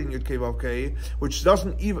higher than Yud Kei Vav Kei, which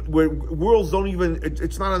doesn't even, where worlds don't even,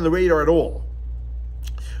 it's not on the radar at all.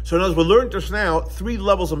 So in other words, we learned just now 3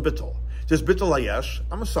 levels in Bittul. There's Bittul Hayesh,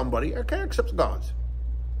 I'm a somebody, okay, I accept God.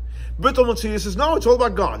 Bittul Matziyah says, no, it's all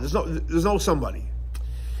about God, there's no somebody.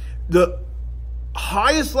 The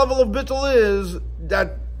highest level of Bittul is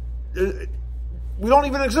that we don't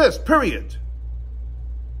even exist, period.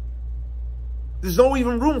 There's no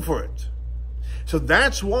even room for it. So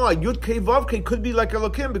that's why Yud Kei Vav Kei could be like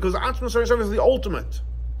Elokim, because Atzmas is the ultimate.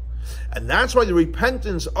 And that's why the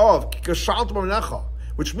repentance of Kikashalta B'Menecha,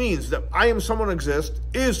 which means that I am someone exists,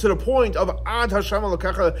 is to the point of Ad Hashem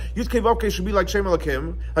Elokecha. Yud Kei Vav Kei should be like Shem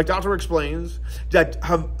Elokim, like the Alter explains, that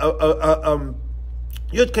Yud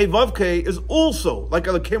Kei Vav Kei is also like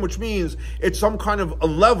Elokim, which means it's some kind of a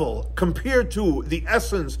level compared to the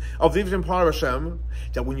essence of the infinite part of Hashem,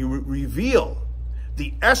 that when you reveal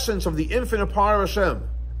the essence of the infinite part of Hashem,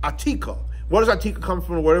 Atika. What does Atika come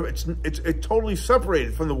from the word? It's totally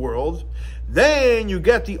separated from the world. Then you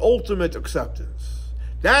get the ultimate acceptance.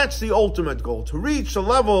 That's the ultimate goal, to reach the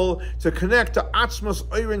level to connect to Atzmas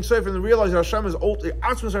Eirin Seif and realize that Hashem is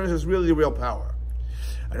Atzmas Eirin is really the real power.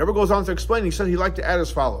 And Rebbe goes on to explain. He said he'd like to add as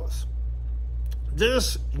follows: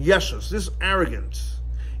 this yeshus, this arrogance,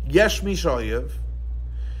 yesh mishayev,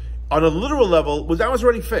 on a literal level, that was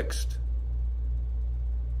already fixed.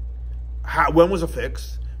 When was it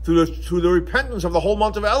fixed? Through the repentance of the whole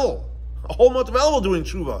month of Elul. A whole month of Elul doing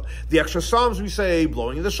tshuva. The extra psalms we say,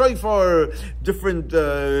 blowing in the shofar, different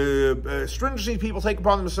stringencies people take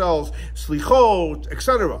upon themselves, slichot,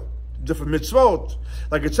 etc. Different mitzvot.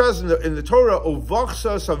 Like it says in the Torah,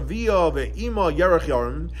 Ovachsa Savia ve'ima yerach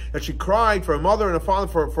yarim, that she cried for a mother and a father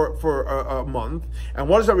for a month. And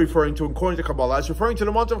what is that referring to according to Kabbalah? It's referring to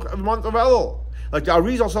the month of Elul. Like the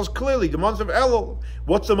Arizal says clearly, the month of Elul.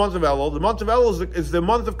 What's the month of Elul? The month of Elul is the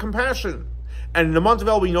month of compassion. And in the month of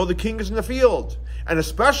Elul, we know the king is in the field. And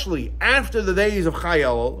especially after the days of Chai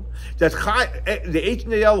Elul, that the 18th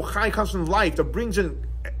day Elul, Chai comes from life, that brings in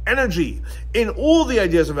energy in all the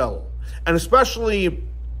ideas of Elul. And especially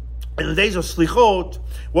in the days of Slichot,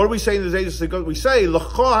 what do we say in the days of Slichot? We say,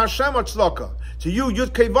 L'cha Hashem Atzlaka. To you,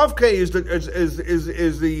 Yud Kei Vav Kei is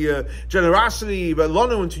the generosity, but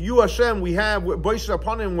Lonu, and to you, Hashem, we have boish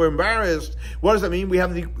upon him, we're embarrassed. What does that mean? We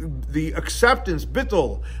have the acceptance,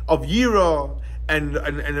 bittul, of yira and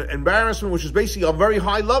embarrassment, which is basically a very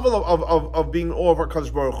high level of being awe of our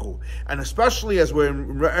Kadosh Baruch Hu. And especially as we're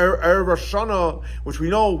in Erev Rosh Hashanah, which we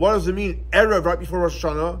know, what does it mean, Erev, right before Rosh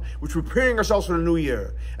Hashanah, which we're preparing ourselves for the new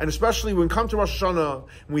year. And especially when we come to Rosh Hashanah,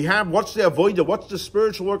 we have, what's the avodah, what's the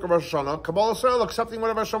spiritual work of Rosh Hashanah? Kabbalah Israel, accepting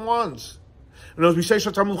whatever Hashem wants. And as we say,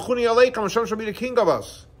 Shatam L'chuni Aleikam, Hashem shall be the king of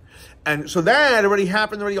us. And so that already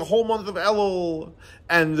happened, a whole month of Elul,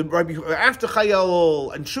 and right before, after Chai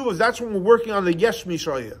Elul, and Shuvah, that's when we're working on the Yesh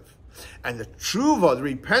Mishayev. And the Shuvah, the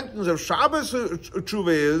repentance of Shabbos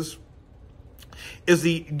Shuvah is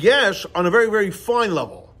the Yesh on a very, very fine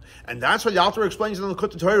level. And that's what the Alter explains in the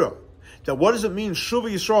Kut Torah. That what does it mean,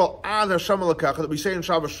 Shuvah Yisrael Ad Hashem Elokecha, that we say in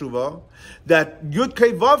Shabbos Shuvah, that Yud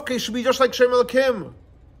Kei Vav Kei should be just like Shem Elokim,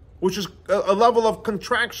 which is a level of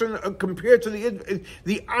contraction compared to the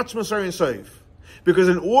Atzmas Eirin Seif. Because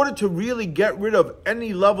in order to really get rid of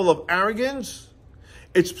any level of arrogance,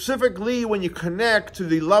 It's specifically when you connect to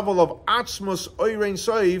the level of Atzmus Oirein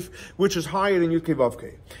Soif, which is higher than Yud Kei Vav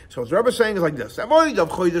Kei. So what the Rebbe is saying is like this. The avoid of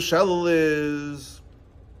Chodesh Shel is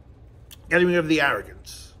getting rid of the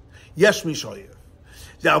arrogance. Yes, Mishayev.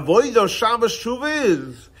 The avoid of Shabbos Shuva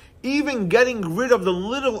is even getting rid of the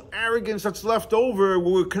little arrogance that's left over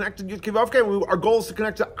when we're connected to Yud Kei Vav Kei. Our goal is to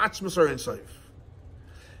connect to Atzmus Oirein Soif.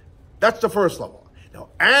 That's the first level. Now,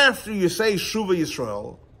 after you say Shuva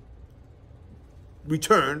Yisrael,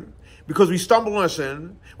 return, because we stumble on a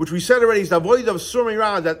sin, which we said already is the avoid of Surmei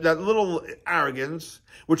Ra, that little arrogance,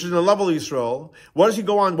 which is in the level of Yisrael. What does he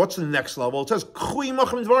go on? What's the next level? It says, Chui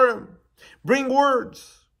Machem Dvarim. Bring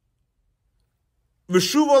words.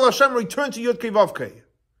 V'shuva al Hashem, return to Yud Kei Vav Kei.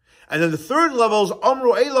 And then the third level is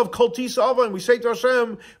Amru Elav Kol Tisa Ava, and we say to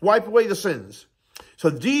Hashem, wipe away the sins. So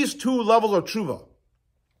these two levels of tshuva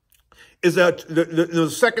is that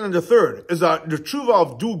the second and the third is that the tshuva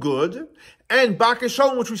of do good and Bakei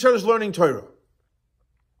Shalom, which we said is learning Torah.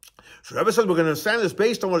 So Rebbe says we're going to understand this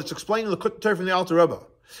based on what it's explained in the Torah from the Alter Rebbe,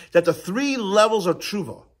 that the three levels of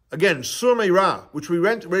tshuva, again, Surmei Ra, which we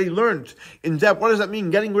already learned in depth, what does that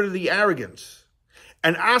mean? Getting rid of the arrogance.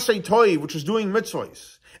 And Asay Toiv, which is doing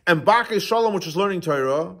mitzvahs, and Bakei Shalom, which is learning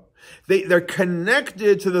Torah, they're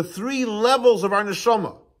connected to the three levels of our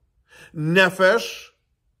neshama. Nefesh,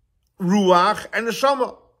 Ruach, and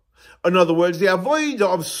Neshama. In other words, the avodah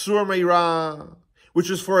of Surmei Ra, which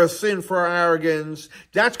is for a sin, for our arrogance,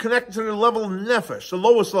 that's connected to the level of Nefesh, the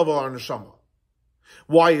lowest level of our Neshama.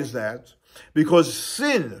 Why is that? Because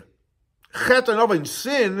sin, Chet and Oven,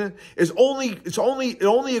 sin it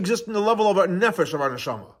only exists in the level of our Nefesh, of our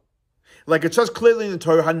Neshama. Like it says clearly in the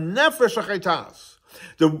Torah, HaNefesh HaChetas.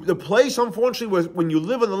 The place, unfortunately, when you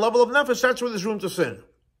live in the level of Nefesh, that's where there's room to sin.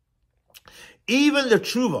 Even the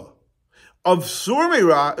tshuva of Surmei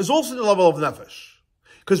Ra is also the level of Nefesh.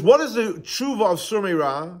 Because what is the tshuva of Surmei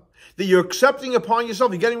Ra? That you're accepting upon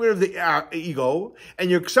yourself, you're getting rid of the ego, and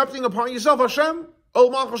you're accepting upon yourself Hashem,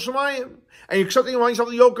 Ol Malchus Shemayim, and you're accepting upon yourself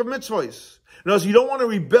the yoke of mitzvahs. In other words, you don't want to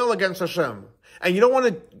rebel against Hashem, and you don't want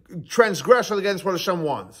to transgress against what Hashem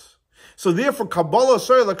wants. So therefore, Kabbalah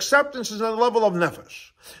Soil acceptance is on the level of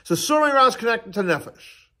Nefesh. So Surmei Ra is connected to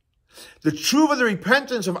Nefesh. The tshuva, the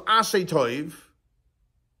repentance of Asay Toiv.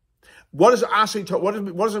 What does Asay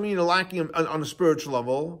Toiv? What does it mean? You're lacking on a spiritual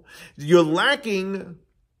level. You're lacking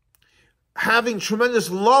having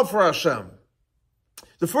tremendous love for Hashem.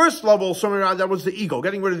 The first level, Surmei Ra, that was the ego,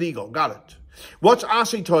 getting rid of the ego. Got it. What's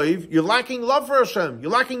Asay Toiv? You're lacking love for Hashem.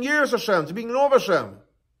 You're lacking years of Hashem, to being in awe of Hashem.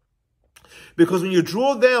 Because when you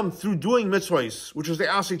draw them through doing mitzvahs, which is the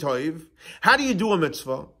Asay Toiv, how do you do a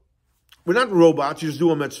mitzvah? We're not robots, you just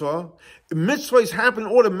do a mitzvah. Mitzvahs happen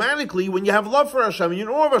automatically when you have love for Hashem and you're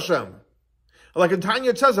in awe of Hashem. Like in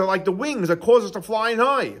Tanya it says, they're like the wings that cause us to fly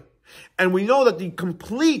high. And we know that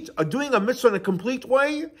doing a mitzvah in a complete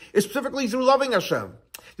way is specifically through loving Hashem.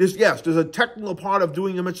 There's a technical part of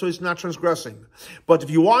doing a mitzvah, it's not transgressing. But if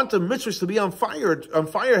you want the mitzvahs to be on fire it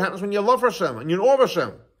happens when you love Hashem and you're in awe of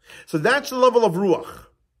Hashem. So that's the level of Ruach.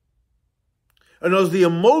 And those the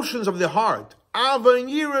emotions of the heart. Ava and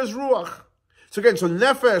Yira is Ruach. So again,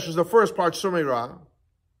 Nefesh is the first part, Surmei Ra.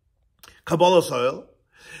 Kabbalah Soil.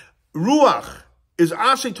 Ruach is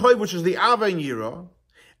Asay Toiv, which is the Ava and Yira.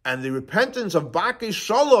 And the repentance of Bakei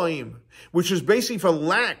Shalom, which is basically for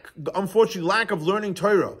lack of learning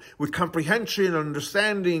Torah, with comprehension and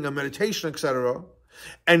understanding and meditation, etc.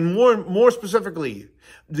 And more specifically,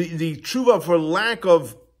 the tshuva for lack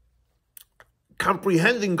of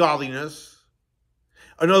comprehending godliness.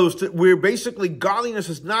 In other words, where basically godliness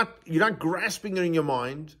is you're not grasping it in your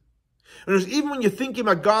mind. And even when you're thinking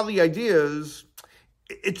about godly ideas,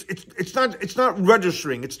 it's not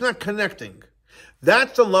registering, it's not connecting.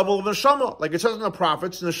 That's the level of neshama, like it says in the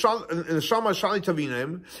prophets. In the neshama shali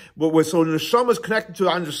tavinim, so the neshama is connected to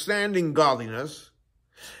understanding godliness,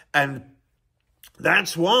 and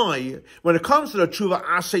that's why when it comes to the tshuva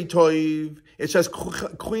asay toiv, it says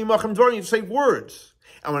k'hui machem dvarim, you say words.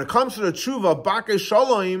 And when it comes to the tshuva bakei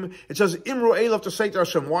shalom, it says imru elav, to say to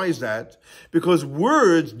Hashem. Why is that? Because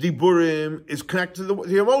words, diburim, is connected to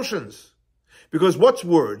the emotions. Because what's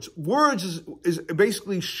words? Words is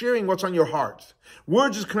basically sharing what's on your heart.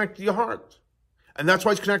 Words is connected to your heart, and that's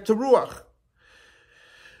why it's connected to ruach.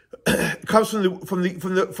 It comes from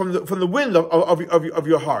the wind of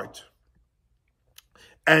your heart,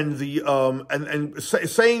 and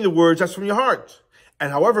saying the words, that's from your heart.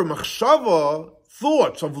 And however, machshava,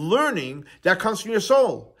 thoughts of learning, that comes from your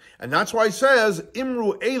soul, and that's why it says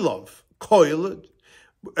imru elav koil.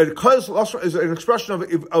 Because is an expression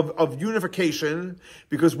of unification,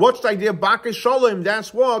 because what's the idea? Bakei Shalom,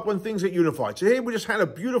 that's when things get unified. So hey, we just had a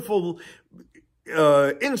beautiful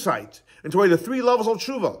insight into the three levels of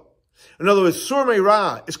tshuva. In other words, Sur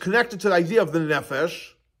Meira is connected to the idea of the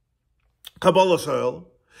nefesh, Kabbalah soil.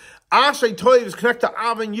 Asay Toiv is connected to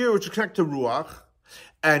Av and Yir, which is connected to Ruach.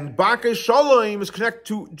 And Bakei Shalom is connected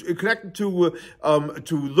to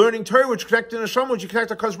learning Torah, which is connected to Neshama, which you connect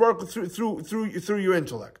to Kadosh Baruch Hu through your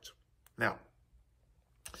intellect. Now,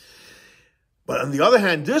 but on the other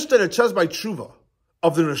hand, this that it says by tshuva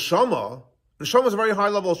of the Neshama is a very high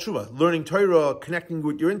level of tshuva, learning Torah, connecting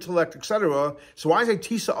with your intellect, etc. So why is it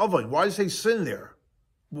tisa avon? Why does it say sin there?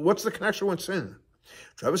 What's the connection with sin?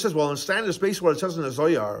 Travis says, well, instead it's basically what it says in the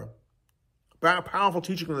Zohar, powerful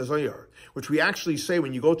teaching in the Zohar, which we actually say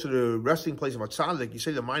when you go to the resting place of a tzaddik, you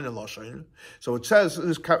say the minor lashon. So it says in,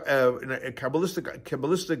 this, in a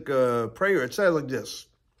Kabbalistic prayer, it says like this: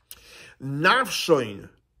 Nafshoin,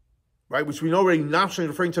 right, which we know already, Nafshoin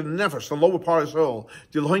referring to the nefesh, the lower part of the soul.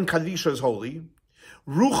 The Elohim Kadisha is holy.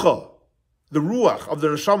 Rucha, the ruach of the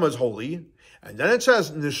neshama is holy. And then it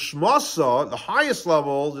says nishmasa, the highest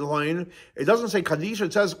level, the Elohim. It doesn't say Kadisha,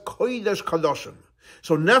 it says kodesh kadoshim.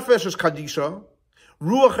 So nefesh is kadisha,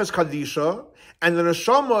 ruach is kadisha, and the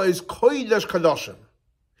neshama is kodesh kadoshim.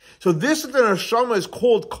 So this is the neshama is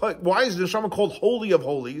called. Why is the neshama called holy of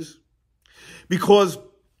holies? Because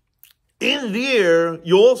in there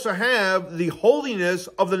you also have the holiness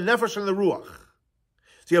of the nefesh and the ruach.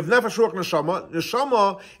 So you have nefesh, ruach, neshama.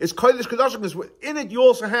 Neshama is kodesh kadoshim. Because in it you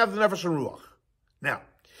also have the nefesh and ruach. Now,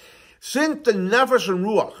 since the nefesh and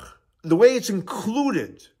ruach, the way it's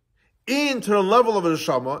included into the level of a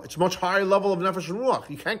neshama, it's a much higher level of nefesh and ruach.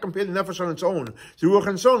 You can't compare the nefesh on its own to ruach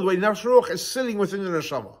on its own. The way nefesh and ruach is sitting within the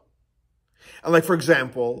neshama. And like, for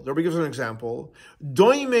example, the Rebbe gives an example,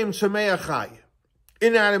 doimim tzemei achai,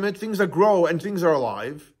 inanimate, things that grow and things that are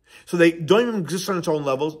alive. So doimim exist on its own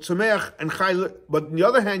level, tzemei and chai, but on the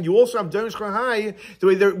other hand, you also have doimim chai, the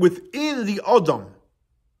way they're within the adam,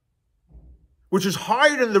 which is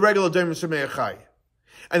higher than the regular doimim tzemei achai.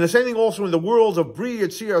 And the same thing also in the worlds of Bri,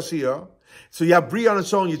 Yitzir, Asiyah. So you have Bri on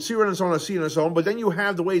its own, Yitzir on its own, Asiyah on its own, but then you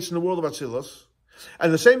have the way it's in the world of Atzilus.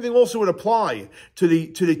 And the same thing also would apply to the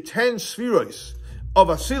 10 spheros of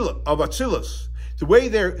Atzilus. The way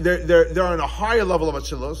they're on a higher level of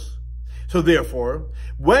Atzilus. So therefore,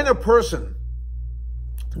 when a person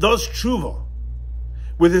does tshuva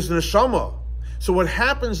with his neshama, so what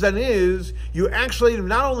happens then is you actually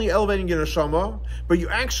not only elevating your neshama, but you're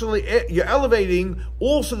elevating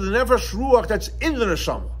also the nefesh ruach that's in the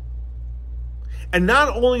neshama, and not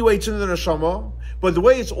only the way it's in the neshama, but the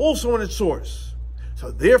way it's also in its source. So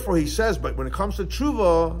therefore, he says, but when it comes to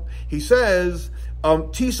tshuva, he says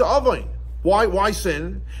tisa avain. Why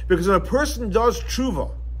sin? Because when a person does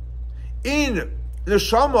tshuva in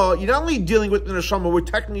neshama, you're not only dealing with the neshama, we're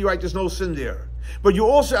technically right, there's no sin there, but you're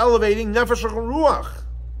also elevating nefesh and ruach.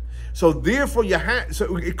 So therefore,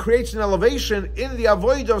 so it creates an elevation in the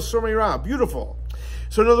avodah of Sur Meira. Beautiful.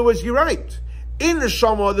 So in other words, you're right. In the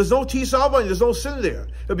neshama, there's no tisa avain, there's no sin there.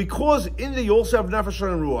 But because in there you also have nefesh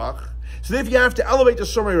and ruach, so therefore you have to elevate the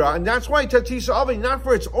Sur Meira, and that's why it's tisa avain, not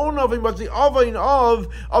for its own avain, but the avain of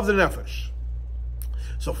the nefesh.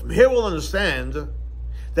 So from here we'll understand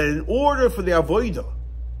that in order for the avodah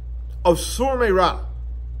of Sur Meira,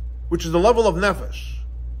 which is the level of nefesh,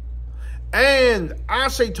 and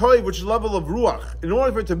asay toiv, which is the level of ruach, in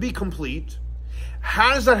order for it to be complete,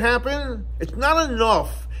 how does that happen? It's not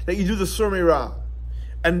enough that you do the Sur Meira,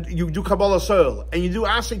 and you do Kabbalah soil, and you do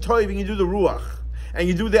asay toiv, and you do the ruach, and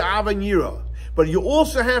you do the av and yira, but you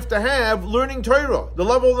also have to have learning Torah, the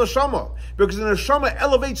level of neshama, because the neshama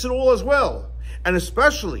elevates it all as well. And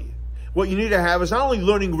especially, what you need to have is not only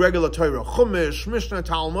learning regular Torah, Chumash, Mishnah,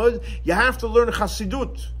 Talmud, you have to learn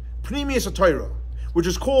Chassidut, Pnimius Torah, which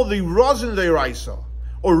is called the Razin Deiraisa,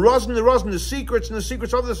 or Razin the Razin, the secrets and the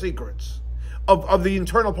secrets of the secrets of the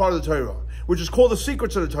internal part of the Torah, which is called the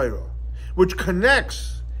secrets of the Torah, which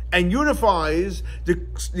connects and unifies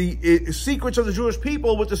the secrets of the Jewish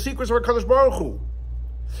people with the secrets of HaKadosh Baruch Hu.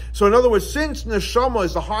 So in other words, since neshama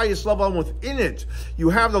is the highest level, and within it you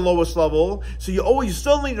have the lowest level, so you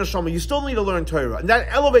still need neshama, you still need to learn Torah, and that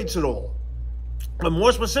elevates it all. And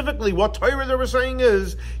more specifically, what Torah they were saying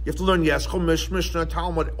is, you have to learn, yes, Chumash, Mishnah,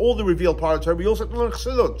 Talmud, all the revealed part of Torah, but you also have to learn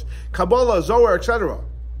Chassidut, Kabbalah, Zohar, etc.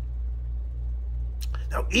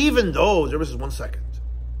 Now, even though, there is 1 second,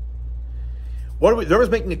 there is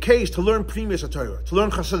making a case to learn Pnimius Torah, to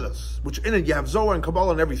learn Chassidus, which in it you have Zohar and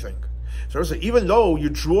Kabbalah and everything. So even though you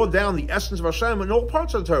draw down the essence of Hashem in all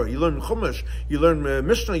parts of the Torah, you learn Chumash, you learn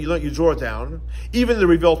Mishnah, you draw it down, even the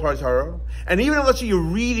revealed part of Torah, and even let's say you're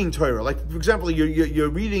reading Torah, like for example, you're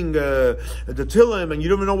reading the Tehillim and you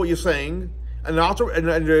don't even know what you're saying, And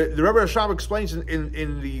the Rebbe Rashab explains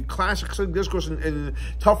in the classic Chassidic discourse in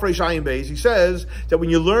Tafrei Shayin Beis, he says that when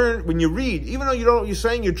you read, even though you don't know what you're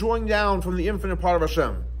saying, you're drawing down from the infinite part of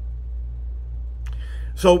Hashem.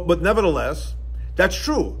 So, but nevertheless, that's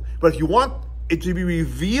true. But if you want it to be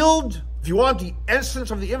revealed, if you want the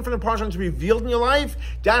essence of the infinite part of Hashem to be revealed in your life,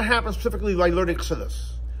 that happens specifically by learning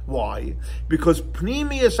Chassidus. Why? Because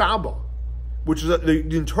Pnimius Abba, which is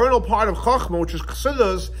the internal part of Chachma, which is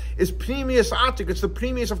Chassidus, is Pnimius Atik. It's the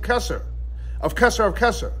Pnimius of Keser.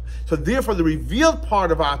 So therefore, the revealed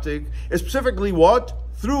part of Atik is specifically what?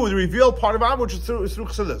 Through the revealed part of Abba, which is through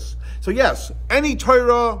Chassidus. So yes, any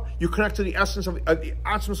Torah, you connect to the essence of the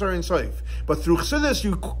Atzmos Ein Sof. But through Chassidus,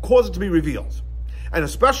 you cause it to be revealed. And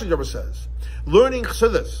especially, the Rebbe says, learning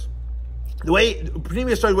Chassidus, the way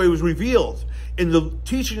Pnimius Torah, the way it was revealed in the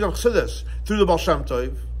teachings of Chassidus through the Baal Shem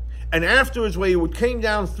Tov, and afterwards, where it came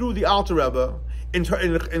down through the Alter Rebbe in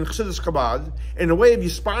Chassidus Chabad, in a way of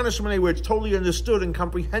Yispanish Shmoneh, where it's totally understood and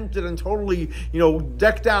comprehended and totally,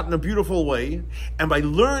 decked out in a beautiful way. And by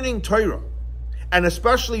learning Torah, and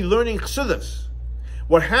especially learning Chassidus,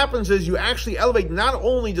 what happens is you actually elevate not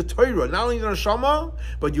only the Torah, not only the Neshama,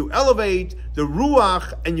 but you elevate the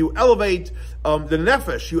Ruach, and you elevate the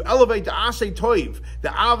Nefesh, you elevate the Asay Toiv,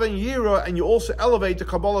 the Aven Yira, and you also elevate the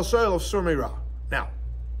Kabbalah soil of Sur Meirah. Now,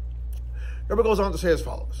 Rebbe goes on to say as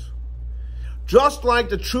follows. Just like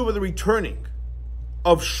the tshuva, the returning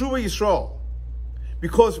of Shuva Yisrael,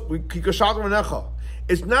 because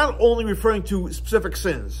it's not only referring to specific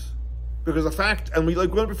sins, because the fact, and we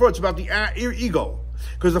went before, it's about the ego.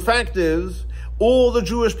 Because the fact is, all the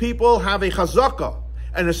Jewish people have a chazaka,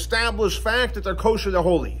 an established fact that they're kosher, they're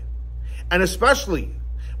holy. And especially,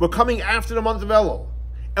 we're coming after the month of Elul,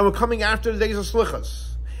 and we're coming after the days of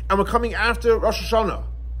Slichas, and we're coming after Rosh Hashanah.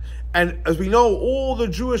 And as we know, all the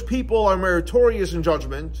Jewish people are meritorious in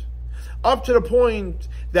judgment, up to the point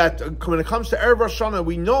that when it comes to Erev Rosh Hashanah,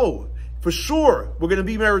 we know for sure we're going to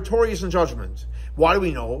be meritorious in judgment. Why do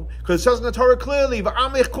we know? Because it says in the Torah clearly,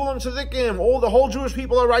 all the whole Jewish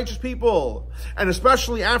people are righteous people. And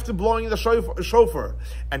especially after blowing the shofar.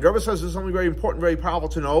 And the Rebbe says this is something very important, very powerful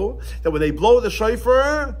to know, that when they blow the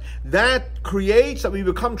shofar, that creates that we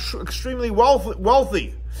become extremely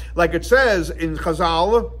wealthy. Like it says in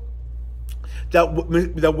Chazal,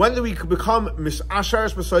 that when do we become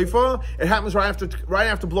misasheres b'shofar? It happens right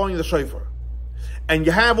after blowing the shofar. And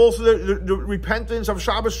you have also the repentance of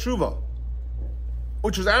Shabbos Tshuva,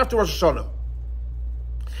 which is after Rosh Hashanah.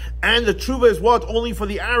 And the Tshuva is what? Only for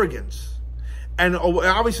the arrogance. And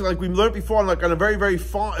obviously, like we learned before, on a very, very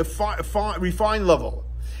refined level.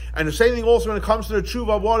 And the same thing also when it comes to the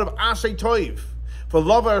Tshuva, what of Asay Toiv, for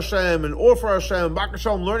love of Hashem, and or for Hashem, Bak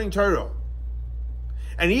Hashem, learning Torah.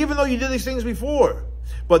 And even though you did these things before,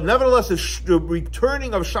 but nevertheless, the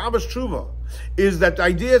returning of Shabbos Tshuva is that the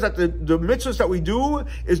idea is that the mitzvahs that we do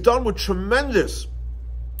is done with tremendous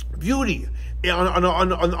beauty on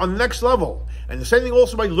the next level. And the same thing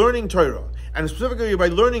also by learning Torah, and specifically by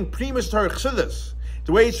learning Primus Torah Chassidus,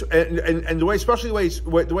 the way it's and the way, especially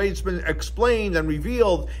the way it's been explained and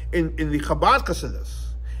revealed in the Chabad Chassidus.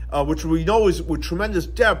 Which we know is with tremendous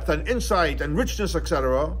depth and insight and richness,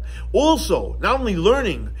 etc. Also, not only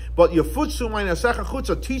learning, but Yafutsu Ma'asecha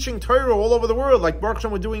Chutza, teaching Torah all over the world, like Baruch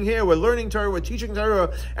Hashem we're doing here. We're learning Torah, we're teaching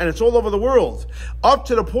Torah, and it's all over the world. Up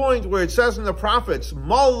to the point where it says in the prophets,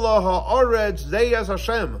 Mallah ha'aretz deyas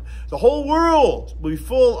Hashem. The whole world will be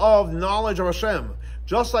full of knowledge of Hashem.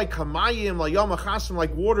 Just like Kamayim, like Yom HaChasim,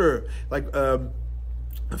 like water,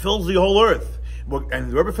 fills the whole earth.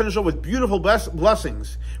 And the Rebbe finished up with beautiful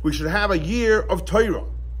blessings. We should have a year of Torah.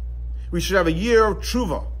 We should have a year of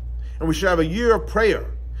Tshuva. And we should have a year of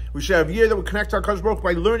prayer. We should have a year that will connect to our Kadosh Baruch Hu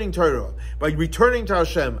by learning Torah, by returning to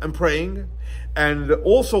Hashem and praying. And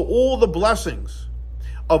also all the blessings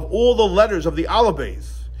of all the letters of the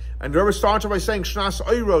Alabes. And the Rebbe starts by saying, Shnas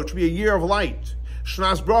Oiro should be a year of light.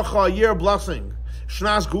 Shnas Bracha, a year of blessing.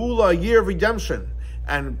 Shnas Geula, a year of redemption.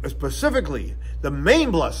 And specifically, the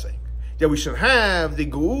main blessing, that we should have the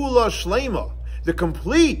Geula Shlema, the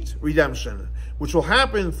complete redemption, which will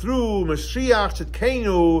happen through Mashiach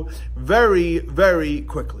Tzidkenu very, very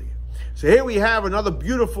quickly. So here we have another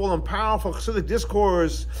beautiful and powerful Chassidic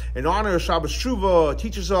discourse in honor of Shabbos Tshuva. It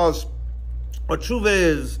teaches us what Tshuva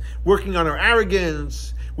is, working on our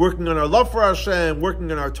arrogance, working on our love for Hashem, working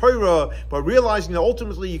on our Torah, but realizing that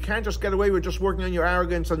ultimately you can't just get away with just working on your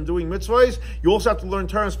arrogance and doing mitzvahs. You also have to learn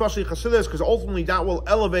Torah, especially Chassidus, because ultimately that will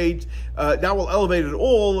elevate it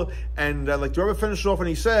all. And like the Rebbe finished off and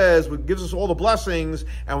he says, it gives us all the blessings,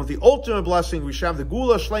 and with the ultimate blessing, we should have the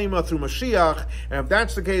Geula Shlema through Mashiach. And if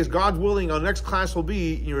that's the case, God willing, our next class will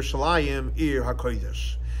be in Yerushalayim, Ir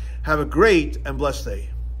HaKodesh. Have a great and blessed day.